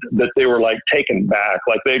intimidated, but they were like taken back.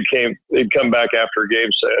 Like they'd come back after a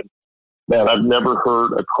game saying, man, I've never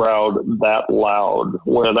heard a crowd that loud.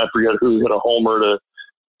 When I forget who hit a homer to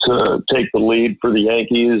take the lead for the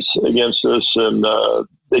Yankees against us, and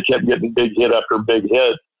they kept getting big hit after big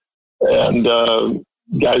hit, and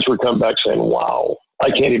guys were coming back saying, wow, I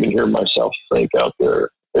can't even hear myself think out there.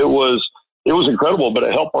 It was incredible, but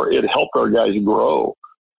it helped our guys grow.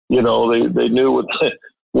 They knew what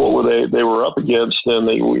they were up against, and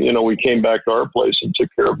we came back to our place and took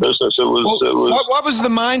care of business. What was the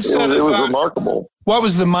mindset? It was remarkable. What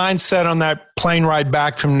was the mindset on that plane ride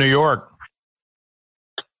back from New York?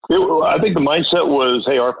 I think the mindset was,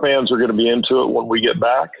 hey, our fans are going to be into it when we get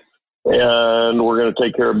back, and we're going to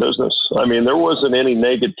take care of business. I mean, there wasn't any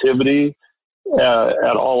negativity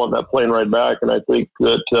at all on that plane ride back, and I think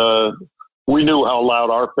that we knew how loud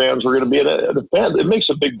our fans were going to be. And it makes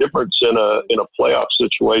a big difference in a playoff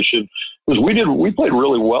situation, because we played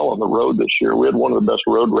really well on the road this year. We had one of the best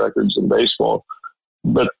road records in baseball,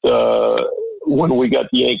 but when we got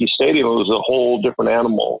to Yankee Stadium, it was a whole different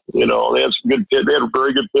animal. They had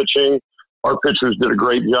very good pitching. our pitchers did a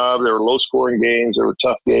great job. They were low-scoring games. They were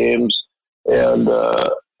tough games. And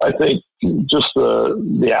I think just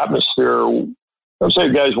the atmosphere, I'm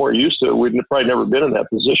saying guys weren't used to it. We'd probably never been in that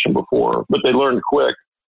position before, but they learned quick.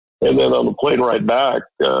 And then on the plane ride back,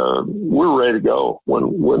 we were ready to go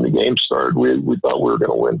when the game started. We thought we were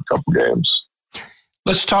going to win a couple games.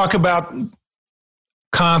 Let's talk about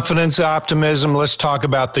confidence, optimism. Let's talk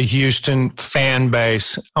about the Houston fan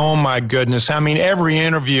base. Oh, my goodness. I mean, every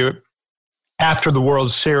interview after the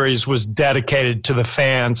World Series was dedicated to the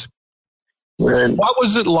fans. And what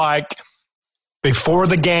was it like before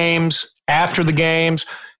the games, after the games,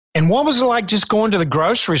 and what was it like just going to the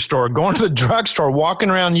grocery store, going to the drugstore, walking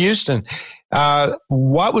around Houston?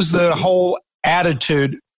 What was the whole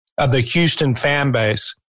attitude of the Houston fan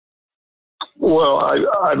base? Well,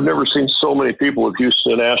 I've never seen so many people with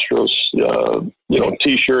Houston Astros,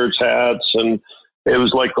 T-shirts, hats, and it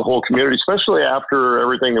was like the whole community, especially after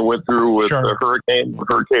everything that went through with Sure. the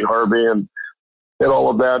Hurricane Harvey and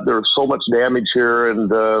all of that. There was so much damage here,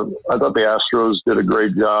 and I thought the Astros did a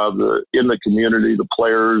great job in the community. The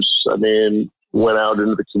players, went out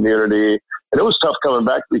into the community, and it was tough coming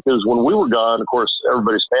back because when we were gone, of course,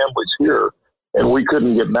 everybody's family's here, and we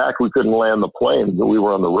couldn't get back. We couldn't land the plane, but we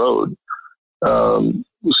were on the road.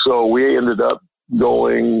 So we ended up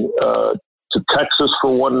going to Texas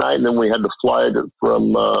for one night, and then we had to fly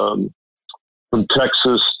from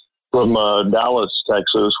Texas, from Dallas,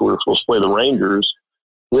 Texas. We were supposed to play the Rangers.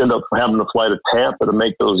 We ended up having to fly to Tampa to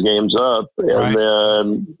make those games up, and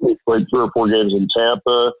then we played 3 or 4 games in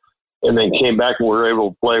Tampa, and then came back and we were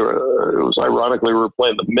able to play. It was ironically we were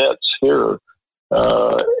playing the Mets here,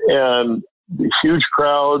 and huge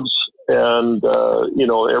crowds, and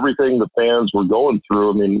everything the fans were going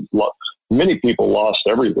through. I mean, many people lost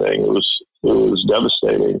everything. It was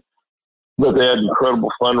devastating, but they had incredible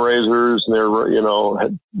fundraisers, and they were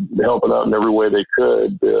helping out in every way they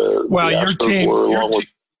could. Well, your team.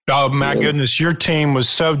 Oh my goodness, your team was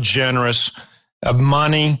so generous of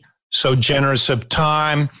money, so generous of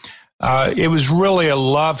time. It was really a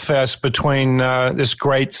love fest between this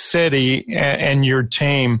great city and your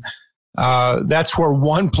team. That's where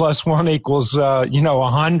 1 + 1 equals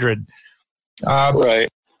 100. Right.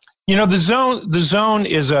 The zone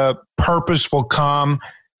is a purposeful calm.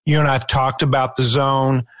 You and I have talked about the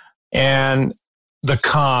zone and the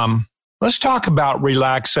calm. Let's talk about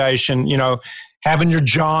relaxation. Having your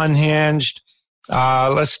jaw unhinged. I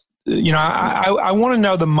want to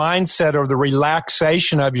know the mindset or the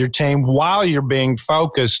relaxation of your team while you're being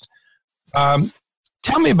focused. Tell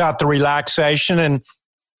me about the relaxation, and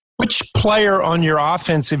which player on your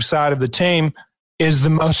offensive side of the team is the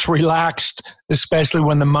most relaxed, especially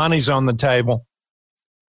when the money's on the table?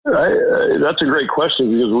 That's a great question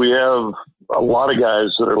because we have a lot of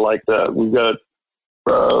guys that are like that. We've got,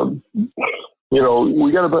 we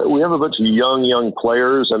have a bunch of young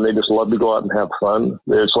players, and they just love to go out and have fun.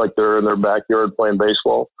 It's like they're in their backyard playing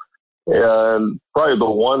baseball. And probably the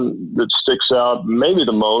one that sticks out maybe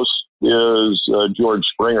the most is George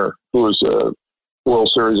Springer, who was a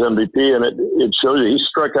World Series MVP, and it shows you he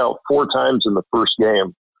struck out 4 times in the first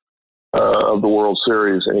game of the World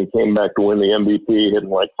Series, and he came back to win the MVP, hitting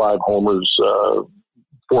like 5 homers,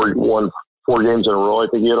 4 games in a row. I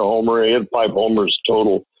think he hit a homer. He had 5 homers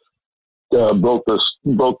total. Broke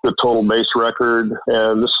the total base record,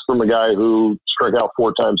 and this is from a guy who struck out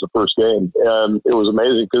 4 times the first game, and it was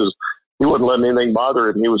amazing because he wouldn't let anything bother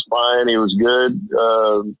him. He was fine. He was good.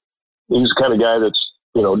 He's the kind of guy that's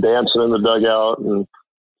dancing in the dugout and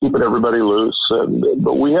keeping everybody loose.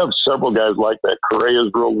 But we have several guys like that.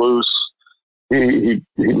 Correa's real loose. He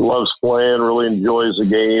loves playing, really enjoys the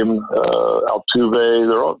game.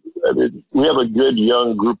 Altuve, we have a good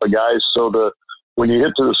young group of guys. So when you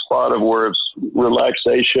hit to the spot of where it's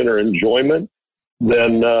relaxation or enjoyment,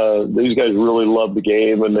 then these guys really love the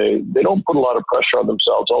game, and they don't put a lot of pressure on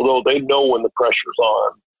themselves, although they know when the pressure's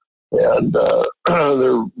on. And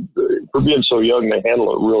for being so young, they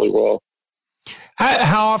handle it really well.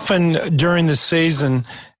 How often during the season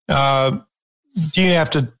do you have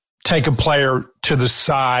to take a player to the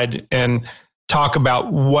side and talk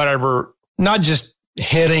about whatever, not just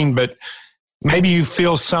hitting, but maybe you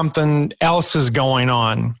feel something else is going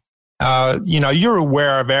on? You're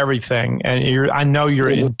aware of everything, and I know you're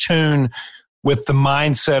in tune with the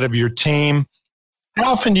mindset of your team.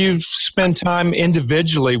 How often do you spend time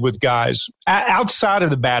individually with guys outside of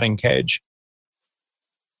the batting cage?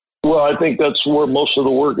 Well, I think that's where most of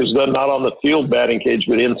the work is done, not on the field batting cage,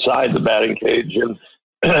 but inside the batting cage and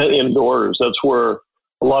indoors. That's where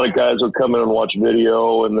a lot of guys will come in and watch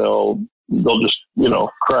video, and they'll just,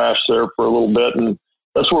 crash there for a little bit. And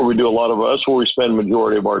that's where we do that's where we spend the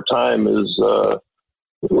majority of our time is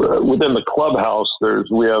within the clubhouse.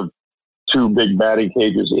 We have 2 big batting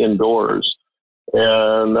cages indoors,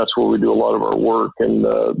 and that's where we do a lot of our work. And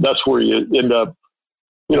that's where you end up,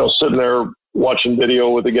 sitting there watching video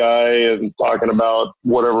with a guy and talking about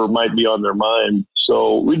whatever might be on their mind.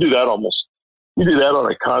 So we do that on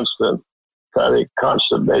a constant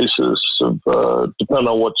basis of depending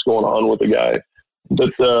on what's going on with the guy.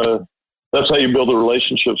 But that's how you build the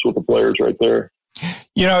relationships with the players right there.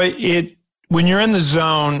 When you're in the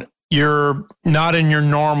zone, you're not in your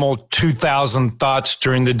normal 2,000 thoughts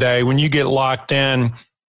during the day. When you get locked in,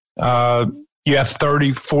 you have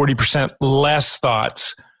 30-40% less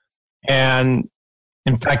thoughts. And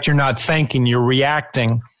in fact, you're not thinking, you're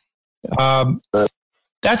reacting.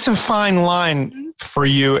 That's a fine line for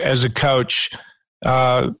you as a coach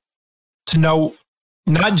to know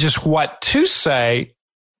not just what to say,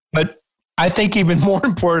 but I think even more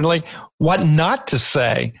importantly, what not to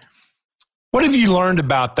say. What have you learned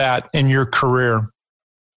about that in your career?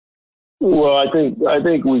 Well, I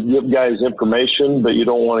think we give guys information, but you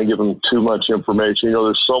don't want to give them too much information.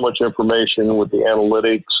 There's so much information with the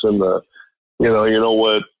analytics and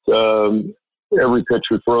what every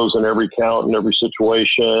pitcher throws in every count and every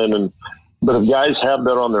situation. But if guys have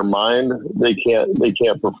that on their mind, they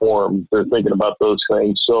can't perform. They're thinking about those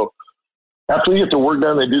things. So after you get the work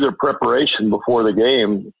done, they do their preparation before the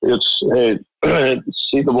game. It's, hey,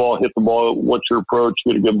 see the ball, hit the ball. What's your approach?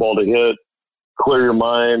 Get a good ball to hit. Clear your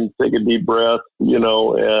mind. Take a deep breath.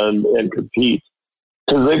 And compete.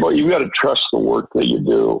 Because you've got to trust the work that you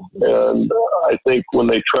do. And I think when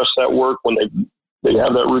they trust that work, when they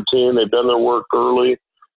have that routine, they've done their work early.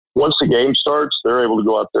 Once the game starts, they're able to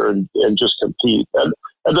go out there and just compete. That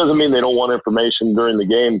doesn't mean they don't want information during the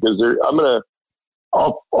game, because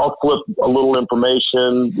I'll flip a little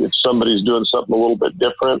information if somebody's doing something a little bit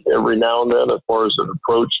different every now and then as far as an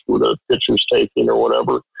approach with a pitcher's taking or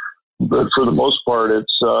whatever. But for the most part,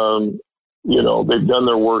 it's, they've done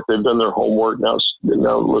their work, they've done their homework. Now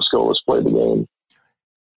let's go, let's play the game.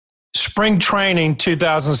 Spring training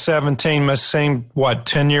 2017 must seem,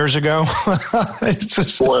 10 years ago? It's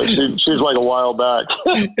just, boy, it seems like a while back.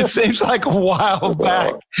 It seems like a while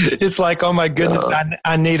back. It's like, oh my goodness,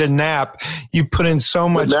 I need a nap. You put in so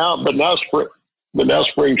much. But now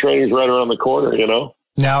spring training is right around the corner,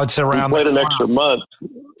 Now it's around. We played an extra month.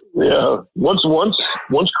 Yeah.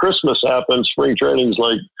 Once Christmas happens, spring training's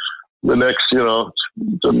like the next,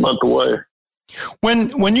 it's a month away.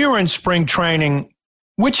 When you were in spring training,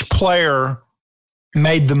 which player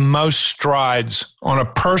made the most strides on a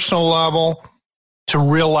personal level to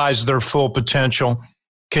realize their full potential?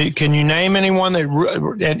 Can you name anyone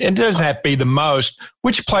it doesn't have to be the most?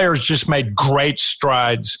 Which players just made great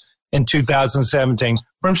strides in 2017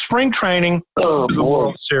 from spring training to the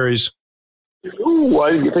World Series? Well,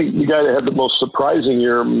 I think the guy that had the most surprising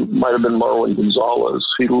year might have been Marwin Gonzalez.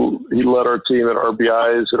 He led our team in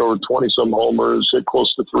RBIs, hit over 20-some homers, hit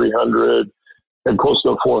close to 300. And close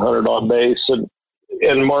to 400 on base. And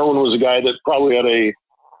Marwin was a guy that probably had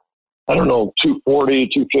 240,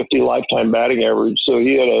 250 lifetime batting average. So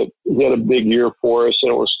he had a big year for us.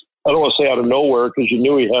 And it was, I don't want to say out of nowhere, because you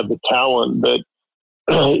knew he had the talent, but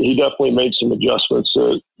he definitely made some adjustments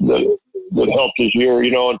that helped his year.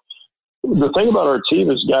 And the thing about our team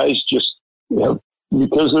is guys just,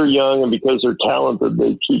 because they're young and because they're talented,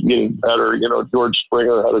 they keep getting better. George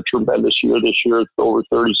Springer had a tremendous year this year, over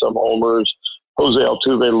 30-some homers. Jose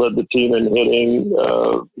Altuve led the team in hitting.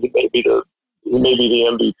 He may be the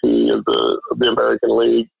MVP of the American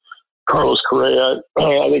League. Carlos Correa,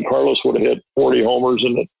 I think Carlos would have hit 40 homers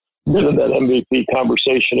and been in that MVP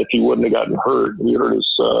conversation if he wouldn't have gotten hurt. He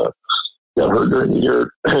got hurt during the year,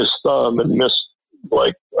 his thumb, and missed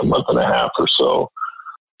like a month and a half or so.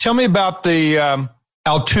 Tell me about the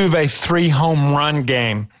Altuve 3-home run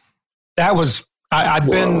game. That was. I've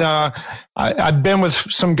been with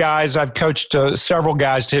some guys. I've coached several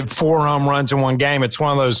guys to hit 4 home runs in one game. It's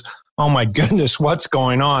one of those, oh my goodness, what's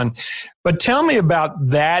going on? But tell me about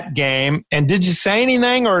that game. And did you say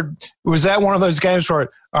anything, or was that one of those games where,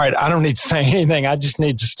 all right, I don't need to say anything, I just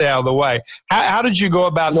need to stay out of the way? How did you go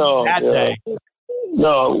about that day?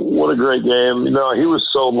 No, what a great game. He was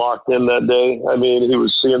so locked in that day. I mean, he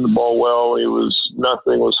was seeing the ball well.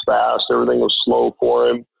 Nothing was fast. Everything was slow for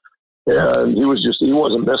him. And he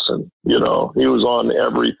wasn't missing, he was on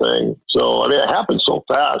everything. So, it happened so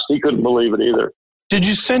fast. He couldn't believe it either. Did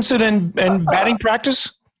you sense it in batting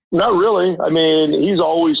practice? Not really. I mean, he's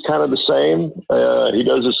always kind of the same. He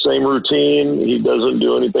does the same routine. He doesn't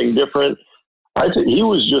do anything different. I think he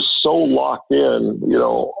was just so locked in,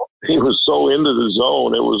 he was so into the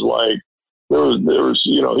zone. It was like, there was,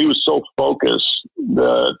 you know, he was so focused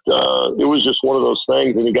that it was just one of those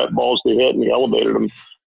things, and he got balls to hit, and he elevated them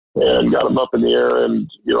and got them up in the air,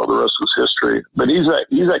 and, you know, the rest was history. But he's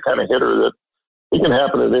that kind of hitter that it can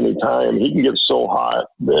happen at any time. He can get so hot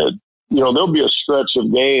that, you know, there'll be a stretch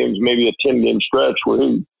of games, maybe a 10-game stretch,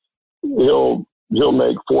 where he'll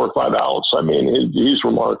make 4 or 5 outs. I mean, he's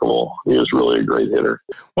remarkable. He is really a great hitter.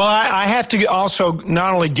 Well, I have to also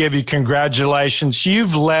not only give you congratulations,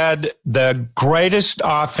 you've led the greatest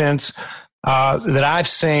offense that I've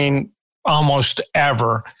seen almost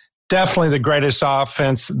ever. Definitely the greatest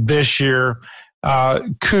offense this year.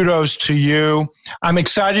 Kudos to you. I'm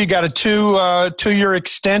excited you got a two-year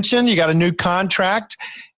extension. You got a new contract.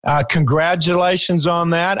 Congratulations on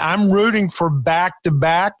that. I'm rooting for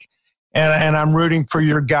back-to-back. And I'm rooting for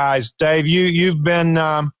your guys. Dave, you've been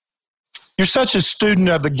you're such a student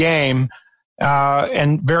of the game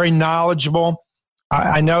and very knowledgeable.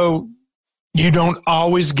 I know you don't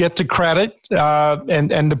always get the credit,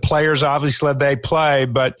 and the players obviously they play,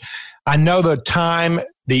 but I know the time,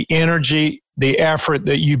 the energy, the effort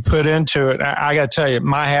that you put into it. I got to tell you,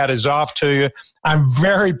 my hat is off to you. I'm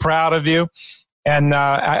very proud of you. And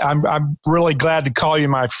I'm really glad to call you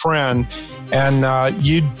my friend. And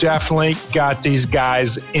you definitely got these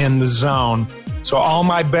guys in the zone. So all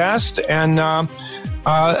my best, and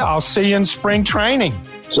I'll see you in spring training.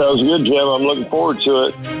 Sounds good, Jim. I'm looking forward to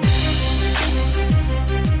it.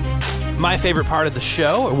 My favorite part of the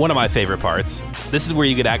show, or one of my favorite parts, this is where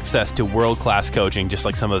you get access to world-class coaching, just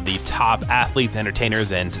like some of the top athletes,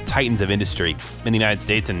 entertainers, and titans of industry in the United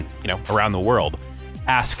States and, you know, around the world.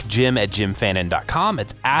 Ask Jim at JimFannin.com.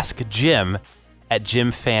 It's Ask Jim at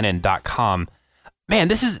JimFannin.com. Man,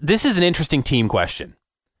 this is an interesting team question.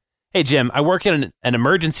 Hey, Jim, I work in an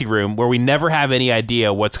emergency room where we never have any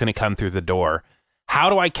idea what's going to come through the door. How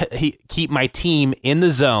do I keep my team in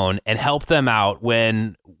the zone and help them out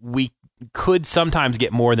when we could sometimes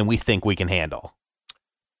get more than we think we can handle?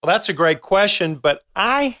 Well, that's a great question, but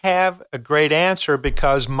I have a great answer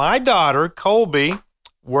because my daughter, Colby,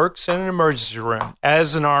 works in an emergency room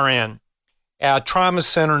as an RN, a trauma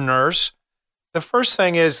center nurse. The first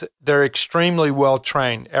thing is they're extremely well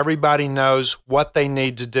trained. Everybody knows what they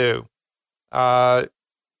need to do.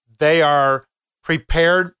 They are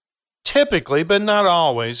prepared typically, but not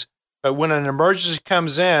always. But when an emergency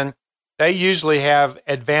comes in, they usually have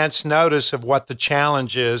advance notice of what the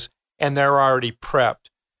challenge is, and they're already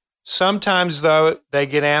prepped. Sometimes, though, they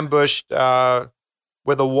get ambushed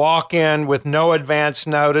with a walk-in with no advance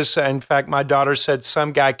notice. In fact, my daughter said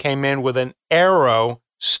some guy came in with an arrow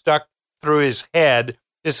stuck through his head.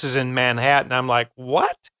 This is in Manhattan. I'm like,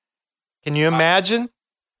 what? Can you imagine?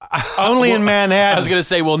 Only in Manhattan. I was going to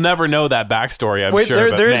say, we'll never know that backstory, I'm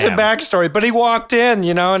sure. There is a backstory, but he walked in,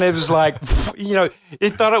 you know, and it was like, you know, he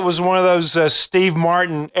thought it was one of those Steve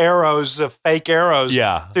Martin arrows, fake arrows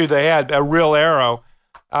through the head, a real arrow.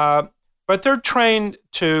 But they're trained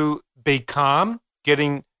to be calm,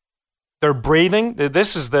 getting their breathing.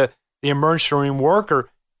 This is the emergency room worker.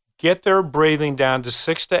 Get their breathing down to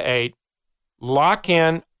 6 to 8. Lock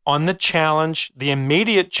in on the challenge, the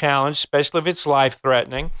immediate challenge, especially if it's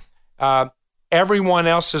life-threatening. Everyone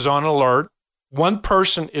else is on alert. One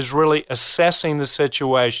person is really assessing the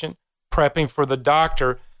situation, prepping for the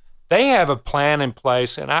doctor. They have a plan in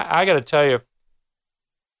place, and I got to tell you,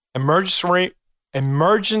 emergency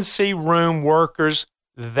room workers,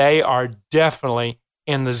 they are definitely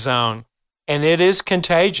in the zone, and it is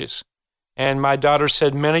contagious. And my daughter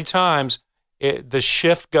said many times, the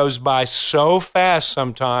shift goes by so fast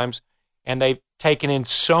sometimes, and they've taken in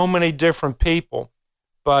so many different people,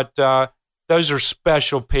 but those are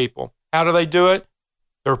special people. How do they do it?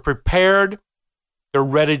 They're prepared. They're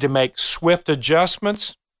ready to make swift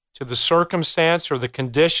adjustments to the circumstance or the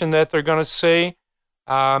condition that they're going to see,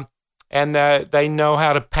 and they know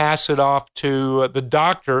how to pass it off to the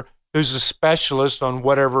doctor, who's a specialist on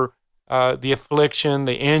whatever the affliction,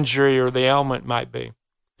 the injury, or the ailment might be.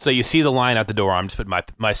 So you see the line out the door. I'm just putting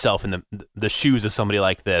myself in the shoes of somebody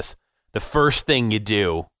like this. The first thing you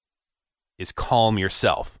do is calm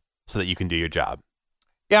yourself so that you can do your job.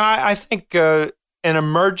 Yeah, I think an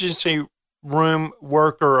emergency room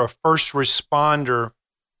worker, a first responder,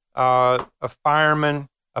 a fireman,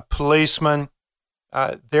 a policeman,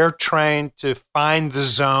 they're trained to find the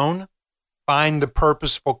zone, find the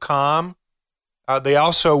purposeful calm. They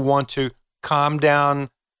also want to calm down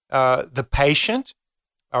the patient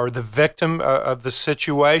or the victim of the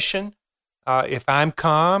situation. If I'm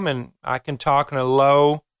calm and I can talk in a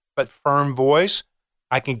low but firm voice,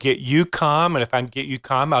 I can get you calm. And if I can get you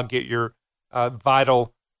calm, I'll get your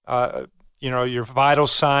vital your vital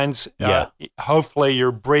signs. Yeah. Hopefully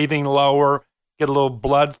you're breathing lower, get a little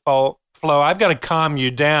blood flow. I've got to calm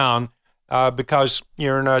you down because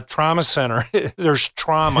you're in a trauma center. There's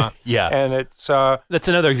trauma. Yeah. And it's that's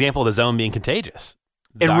another example of the zone being contagious.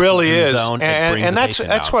 It really is. And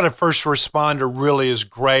that's what a first responder really is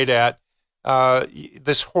great at.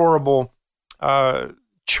 This horrible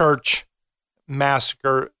church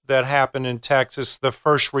massacre that happened in Texas, the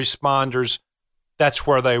first responders, that's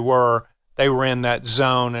where they were. They were in that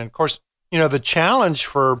zone. And of course, the challenge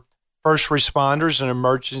for first responders and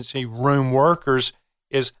emergency room workers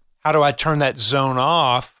is, how do I turn that zone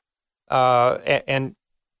off and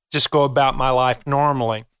just go about my life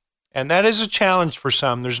normally? And that is a challenge for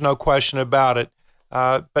some. There's no question about it.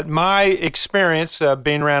 But my experience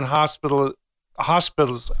being around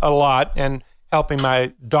hospitals a lot and helping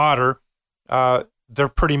my daughter, they're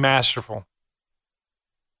pretty masterful.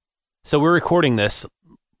 So we're recording this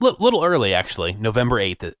little early, actually. November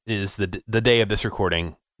 8th is the day of this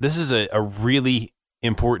recording. This is a really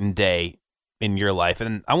important day in your life.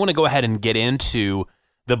 And I want to go ahead and get into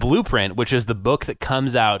The Blueprint, which is the book that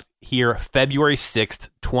comes out here February 6th,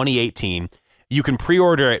 2018. You can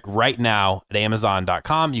pre-order it right now at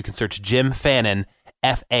Amazon.com. You can search Jim Fannin,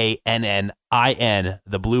 Fannin,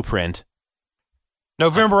 The Blueprint.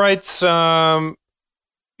 November 8th,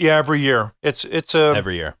 every year. It's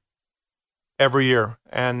every year. Every year.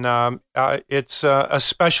 And it's a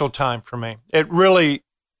special time for me. It really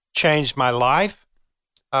changed my life.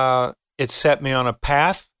 It set me on a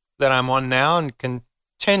path that I'm on now and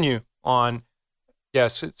continue on.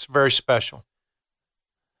 Yes, it's very special.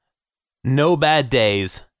 No bad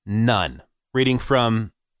days, none. Reading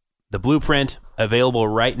from The Blueprint, available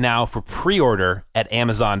right now for pre-order at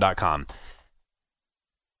Amazon.com.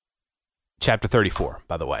 Chapter 34,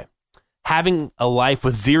 by the way. Having a life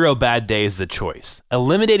with zero bad days is a choice.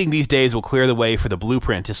 Eliminating these days will clear the way for the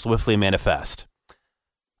blueprint to swiftly manifest.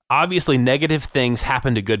 Obviously, negative things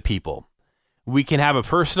happen to good people. We can have a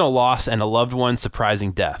personal loss and a loved one's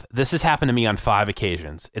surprising death. This has happened to me on 5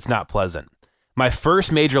 occasions. It's not pleasant. My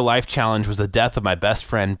first major life challenge was the death of my best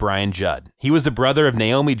friend, Brian Judd. He was the brother of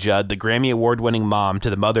Naomi Judd, the Grammy Award-winning mom to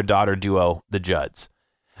the mother-daughter duo, the Judds.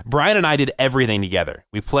 Brian and I did everything together.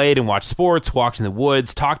 We played and watched sports, walked in the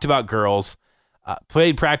woods, talked about girls,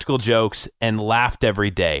 played practical jokes, and laughed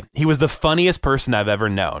every day. He was the funniest person I've ever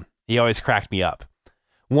known. He always cracked me up.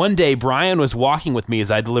 One day, Brian was walking with me as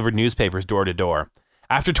I delivered newspapers door to door.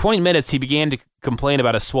 After 20 minutes, he began to complain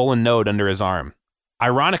about a swollen node under his arm.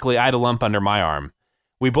 Ironically, I had a lump under my arm.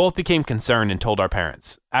 We both became concerned and told our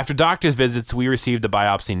parents. After doctor's visits, we received the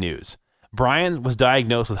biopsy news. Brian was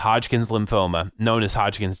diagnosed with Hodgkin's lymphoma,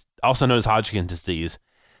 also known as Hodgkin's disease,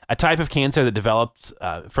 a type of cancer that develops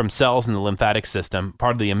from cells in the lymphatic system,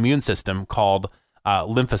 part of the immune system, called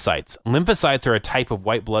lymphocytes. Lymphocytes are a type of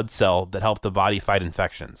white blood cell that help the body fight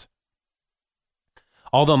infections.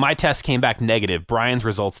 Although my test came back negative, Brian's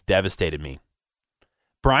results devastated me.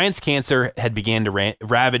 Brian's cancer had begun to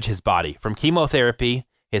ravage his body. From chemotherapy,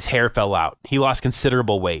 his hair fell out. He lost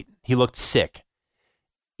considerable weight. He looked sick.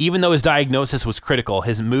 Even though his diagnosis was critical,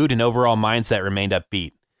 his mood and overall mindset remained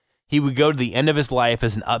upbeat. He would go to the end of his life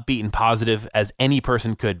as upbeat and positive as any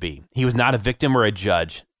person could be. He was not a victim or a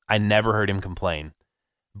judge. I never heard him complain.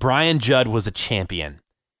 Brian Judd was a champion.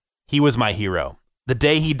 He was my hero. The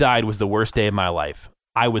day he died was the worst day of my life.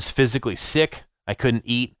 I was physically sick. I couldn't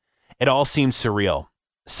eat. It all seemed surreal.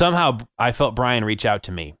 Somehow, I felt Brian reach out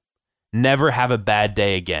to me. Never have a bad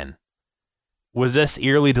day again. Was this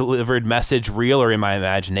eerily delivered message real or in my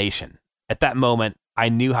imagination? At that moment, I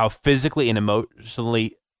knew how physically and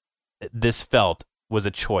emotionally this felt was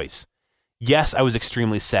a choice. Yes, I was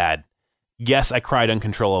extremely sad. Yes, I cried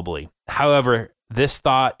uncontrollably. However, this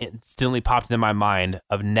thought instantly popped into my mind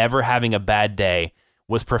of never having a bad day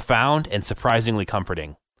was profound and surprisingly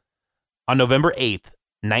comforting. On November 8th,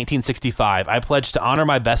 1965, I pledged to honor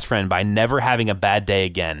my best friend by never having a bad day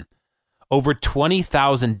again. Over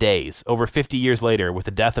 20,000 days, over 50 years later, with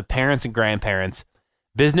the death of parents and grandparents,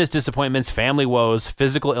 business disappointments, family woes,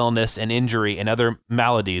 physical illness and injury, and other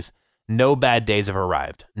maladies, no bad days have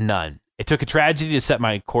arrived. None. It took a tragedy to set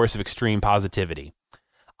my course of extreme positivity.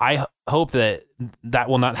 I hope that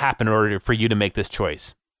will not happen in order for you to make this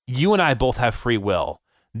choice. You and I both have free will.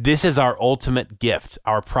 This is our ultimate gift,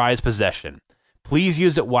 our prized possession. Please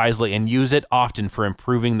use it wisely and use it often for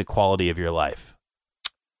improving the quality of your life.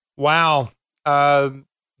 Wow.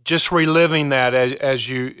 Just reliving that as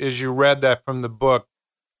you read that from the book,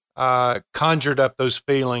 conjured up those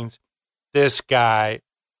feelings. This guy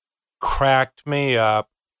cracked me up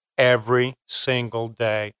every single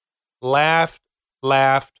day. Laughed.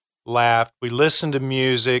 We listened to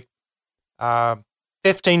music.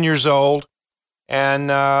 15 years old. And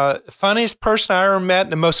funniest person I ever met,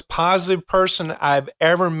 the most positive person I've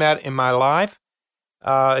ever met in my life.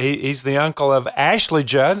 He's the uncle of Ashley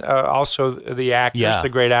Judd, also the actress, the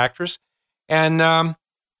great actress. And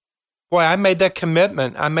boy, I made that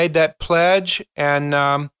commitment. I made that pledge,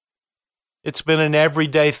 and it's been an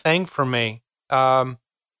everyday thing for me.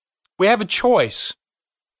 We have a choice.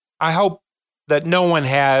 I hope that no one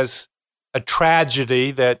has a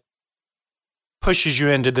tragedy that pushes you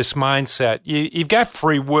into this mindset. You've got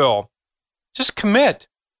free will. Just commit.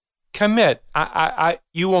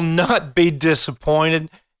 You will not be disappointed.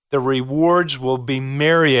 The rewards will be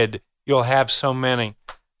myriad. You'll have so many.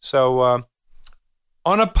 So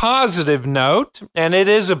on a positive note, and it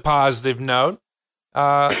is a positive note,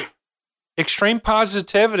 extreme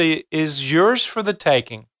positivity is yours for the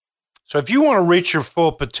taking. So if you want to reach your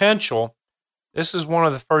full potential, this is one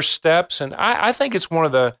of the first steps. And I think it's one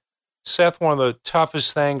of the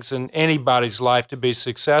toughest things in anybody's life to be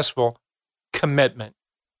successful: commitment.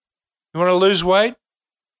 You want to lose weight?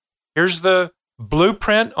 Here's the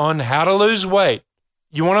blueprint on how to lose weight.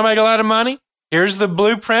 You want to make a lot of money? Here's the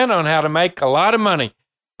blueprint on how to make a lot of money.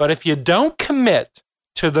 But if you don't commit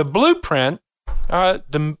to the blueprint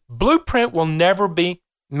will never be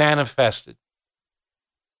manifested.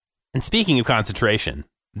 And speaking of concentration,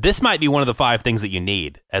 this might be one of the 5 things that you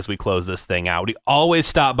need as we close this thing out. We always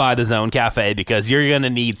stop by the Zone Cafe because you're going to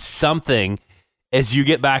need something as you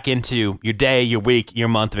get back into your day, your week, your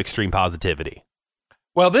month of extreme positivity.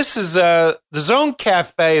 Well, this is the Zone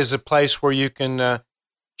Cafe is a place where you can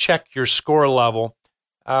check your score level.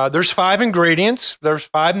 There's 5 ingredients, there's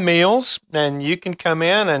 5 meals, and you can come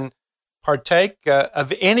in and partake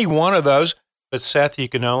of any one of those. But Seth, you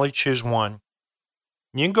can only choose one.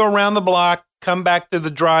 You can go around the block, come back to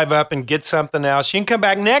the drive up and get something else. You can come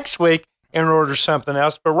back next week and order something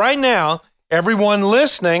else. But right now, everyone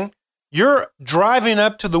listening, you're driving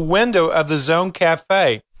up to the window of the Zone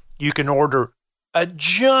Cafe. You can order a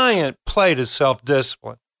giant plate of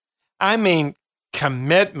self-discipline. I mean,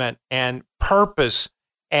 commitment and purpose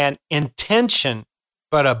and intention,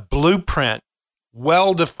 but a blueprint,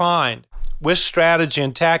 well-defined, with strategy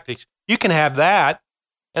and tactics. You can have that.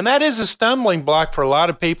 And that is a stumbling block for a lot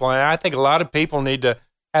of people. And I think a lot of people need to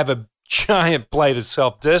have a giant plate of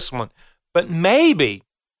self-discipline. But maybe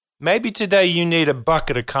today you need a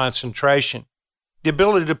bucket of concentration, the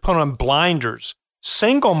ability to put on blinders,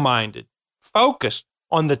 single-minded, focused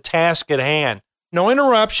on the task at hand. No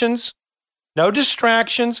interruptions, no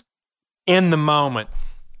distractions, in the moment.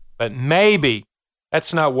 But maybe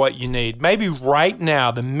that's not what you need. Maybe right now,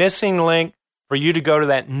 the missing link for you to go to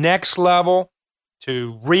that next level,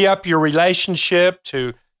 to re-up your relationship,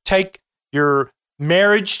 to take your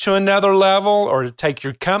marriage to another level, or to take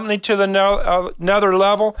your company to another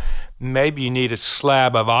level, maybe you need a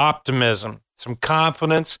slab of optimism, some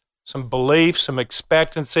confidence, some belief, some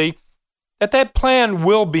expectancy that plan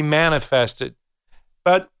will be manifested.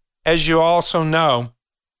 But as you also know,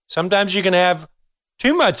 sometimes you can have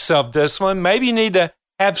too much self-discipline. Maybe you need to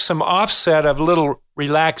have some offset of little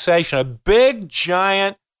relaxation, a big,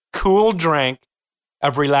 giant, cool drink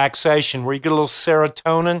of relaxation where you get a little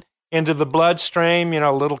serotonin into the bloodstream,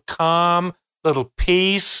 a little calm, little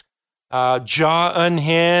peace, jaw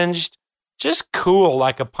unhinged, just cool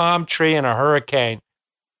like a palm tree in a hurricane.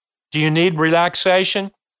 Do you need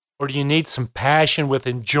relaxation, or do you need some passion with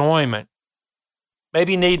enjoyment?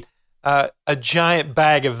 Maybe you need a giant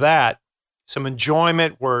bag of that, some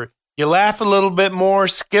enjoyment where you laugh a little bit more,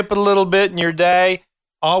 skip a little bit in your day,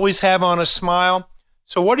 always have on a smile.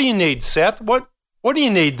 So what do you need, Seth? What do you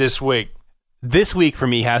need this week? This week for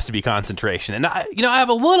me has to be concentration. And I have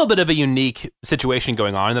a little bit of a unique situation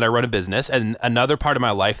going on in that I run a business, and another part of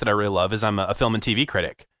my life that I really love is I'm a film and TV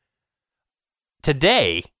critic.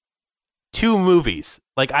 Today, 2 movies.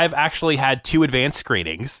 Like, I've actually had 2 advanced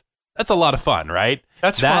screenings. That's a lot of fun, right?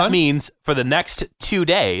 That fun. Means for the next 2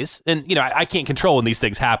 days, and I can't control when these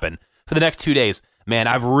things happen. For the next 2 days, man,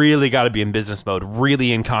 I've really got to be in business mode,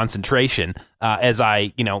 really in concentration as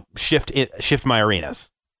I, shift my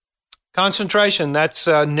arenas. Concentration, that's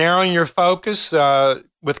narrowing your focus.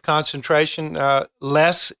 With concentration,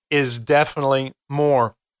 less is definitely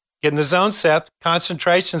more. Get in the zone, Seth.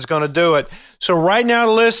 Concentration is going to do it. So right now,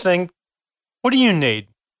 listening, what do you need?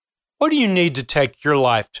 What do you need to take your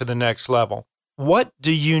life to the next level? What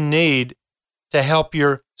do you need to help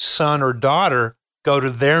your son or daughter go to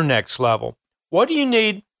their next level? What do you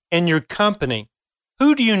need in your company?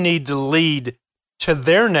 Who do you need to lead to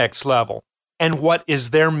their next level? And what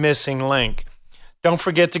is their missing link? Don't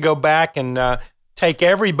forget to go back and take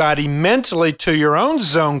everybody mentally to your own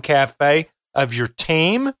Zone Cafe of your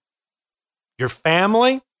team, your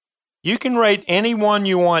family. You can rate anyone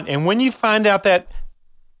you want. And when you find out that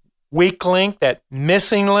weak link, that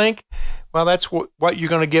missing link, well, that's what you're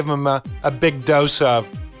going to give them a big dose of.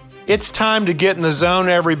 It's time to get in the zone,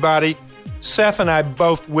 everybody. Seth and I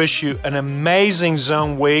both wish you an amazing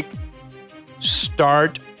zone week.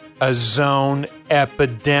 Start a zone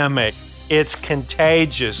epidemic. It's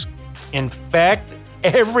contagious. Infect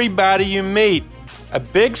everybody you meet. A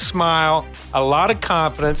big smile, a lot of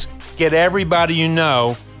confidence. Get everybody you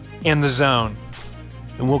know in the zone.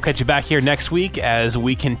 And we'll catch you back here next week as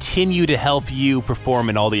we continue to help you perform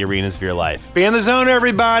in all the arenas of your life. Be in the zone,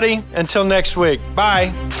 everybody. Until next week.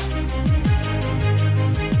 Bye.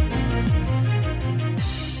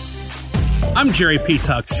 I'm Jerry P.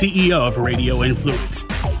 Tuck, CEO of Radio Influence.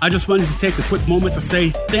 I just wanted to take a quick moment to say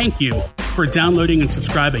thank you for downloading and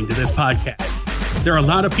subscribing to this podcast. There are a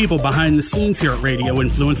lot of people behind the scenes here at Radio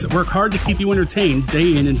Influence that work hard to keep you entertained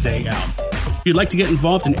day in and day out. If you'd like to get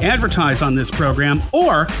involved and advertise on this program,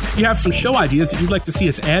 or you have some show ideas that you'd like to see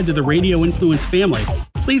us add to the Radio Influence family,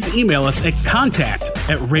 please email us at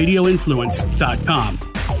contact@radioinfluence.com.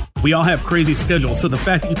 We all have crazy schedules, so the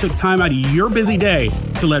fact that you took time out of your busy day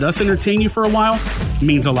to let us entertain you for a while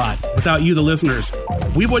means a lot. Without you, the listeners,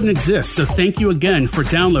 we wouldn't exist, so thank you again for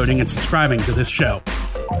downloading and subscribing to this show.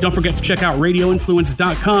 Don't forget to check out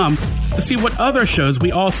radioinfluence.com to see what other shows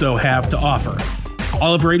we also have to offer.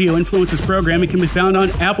 All of Radio Influence's programming can be found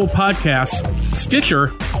on Apple Podcasts, Stitcher,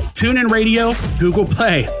 TuneIn Radio, Google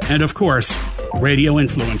Play, and of course,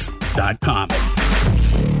 radioinfluence.com.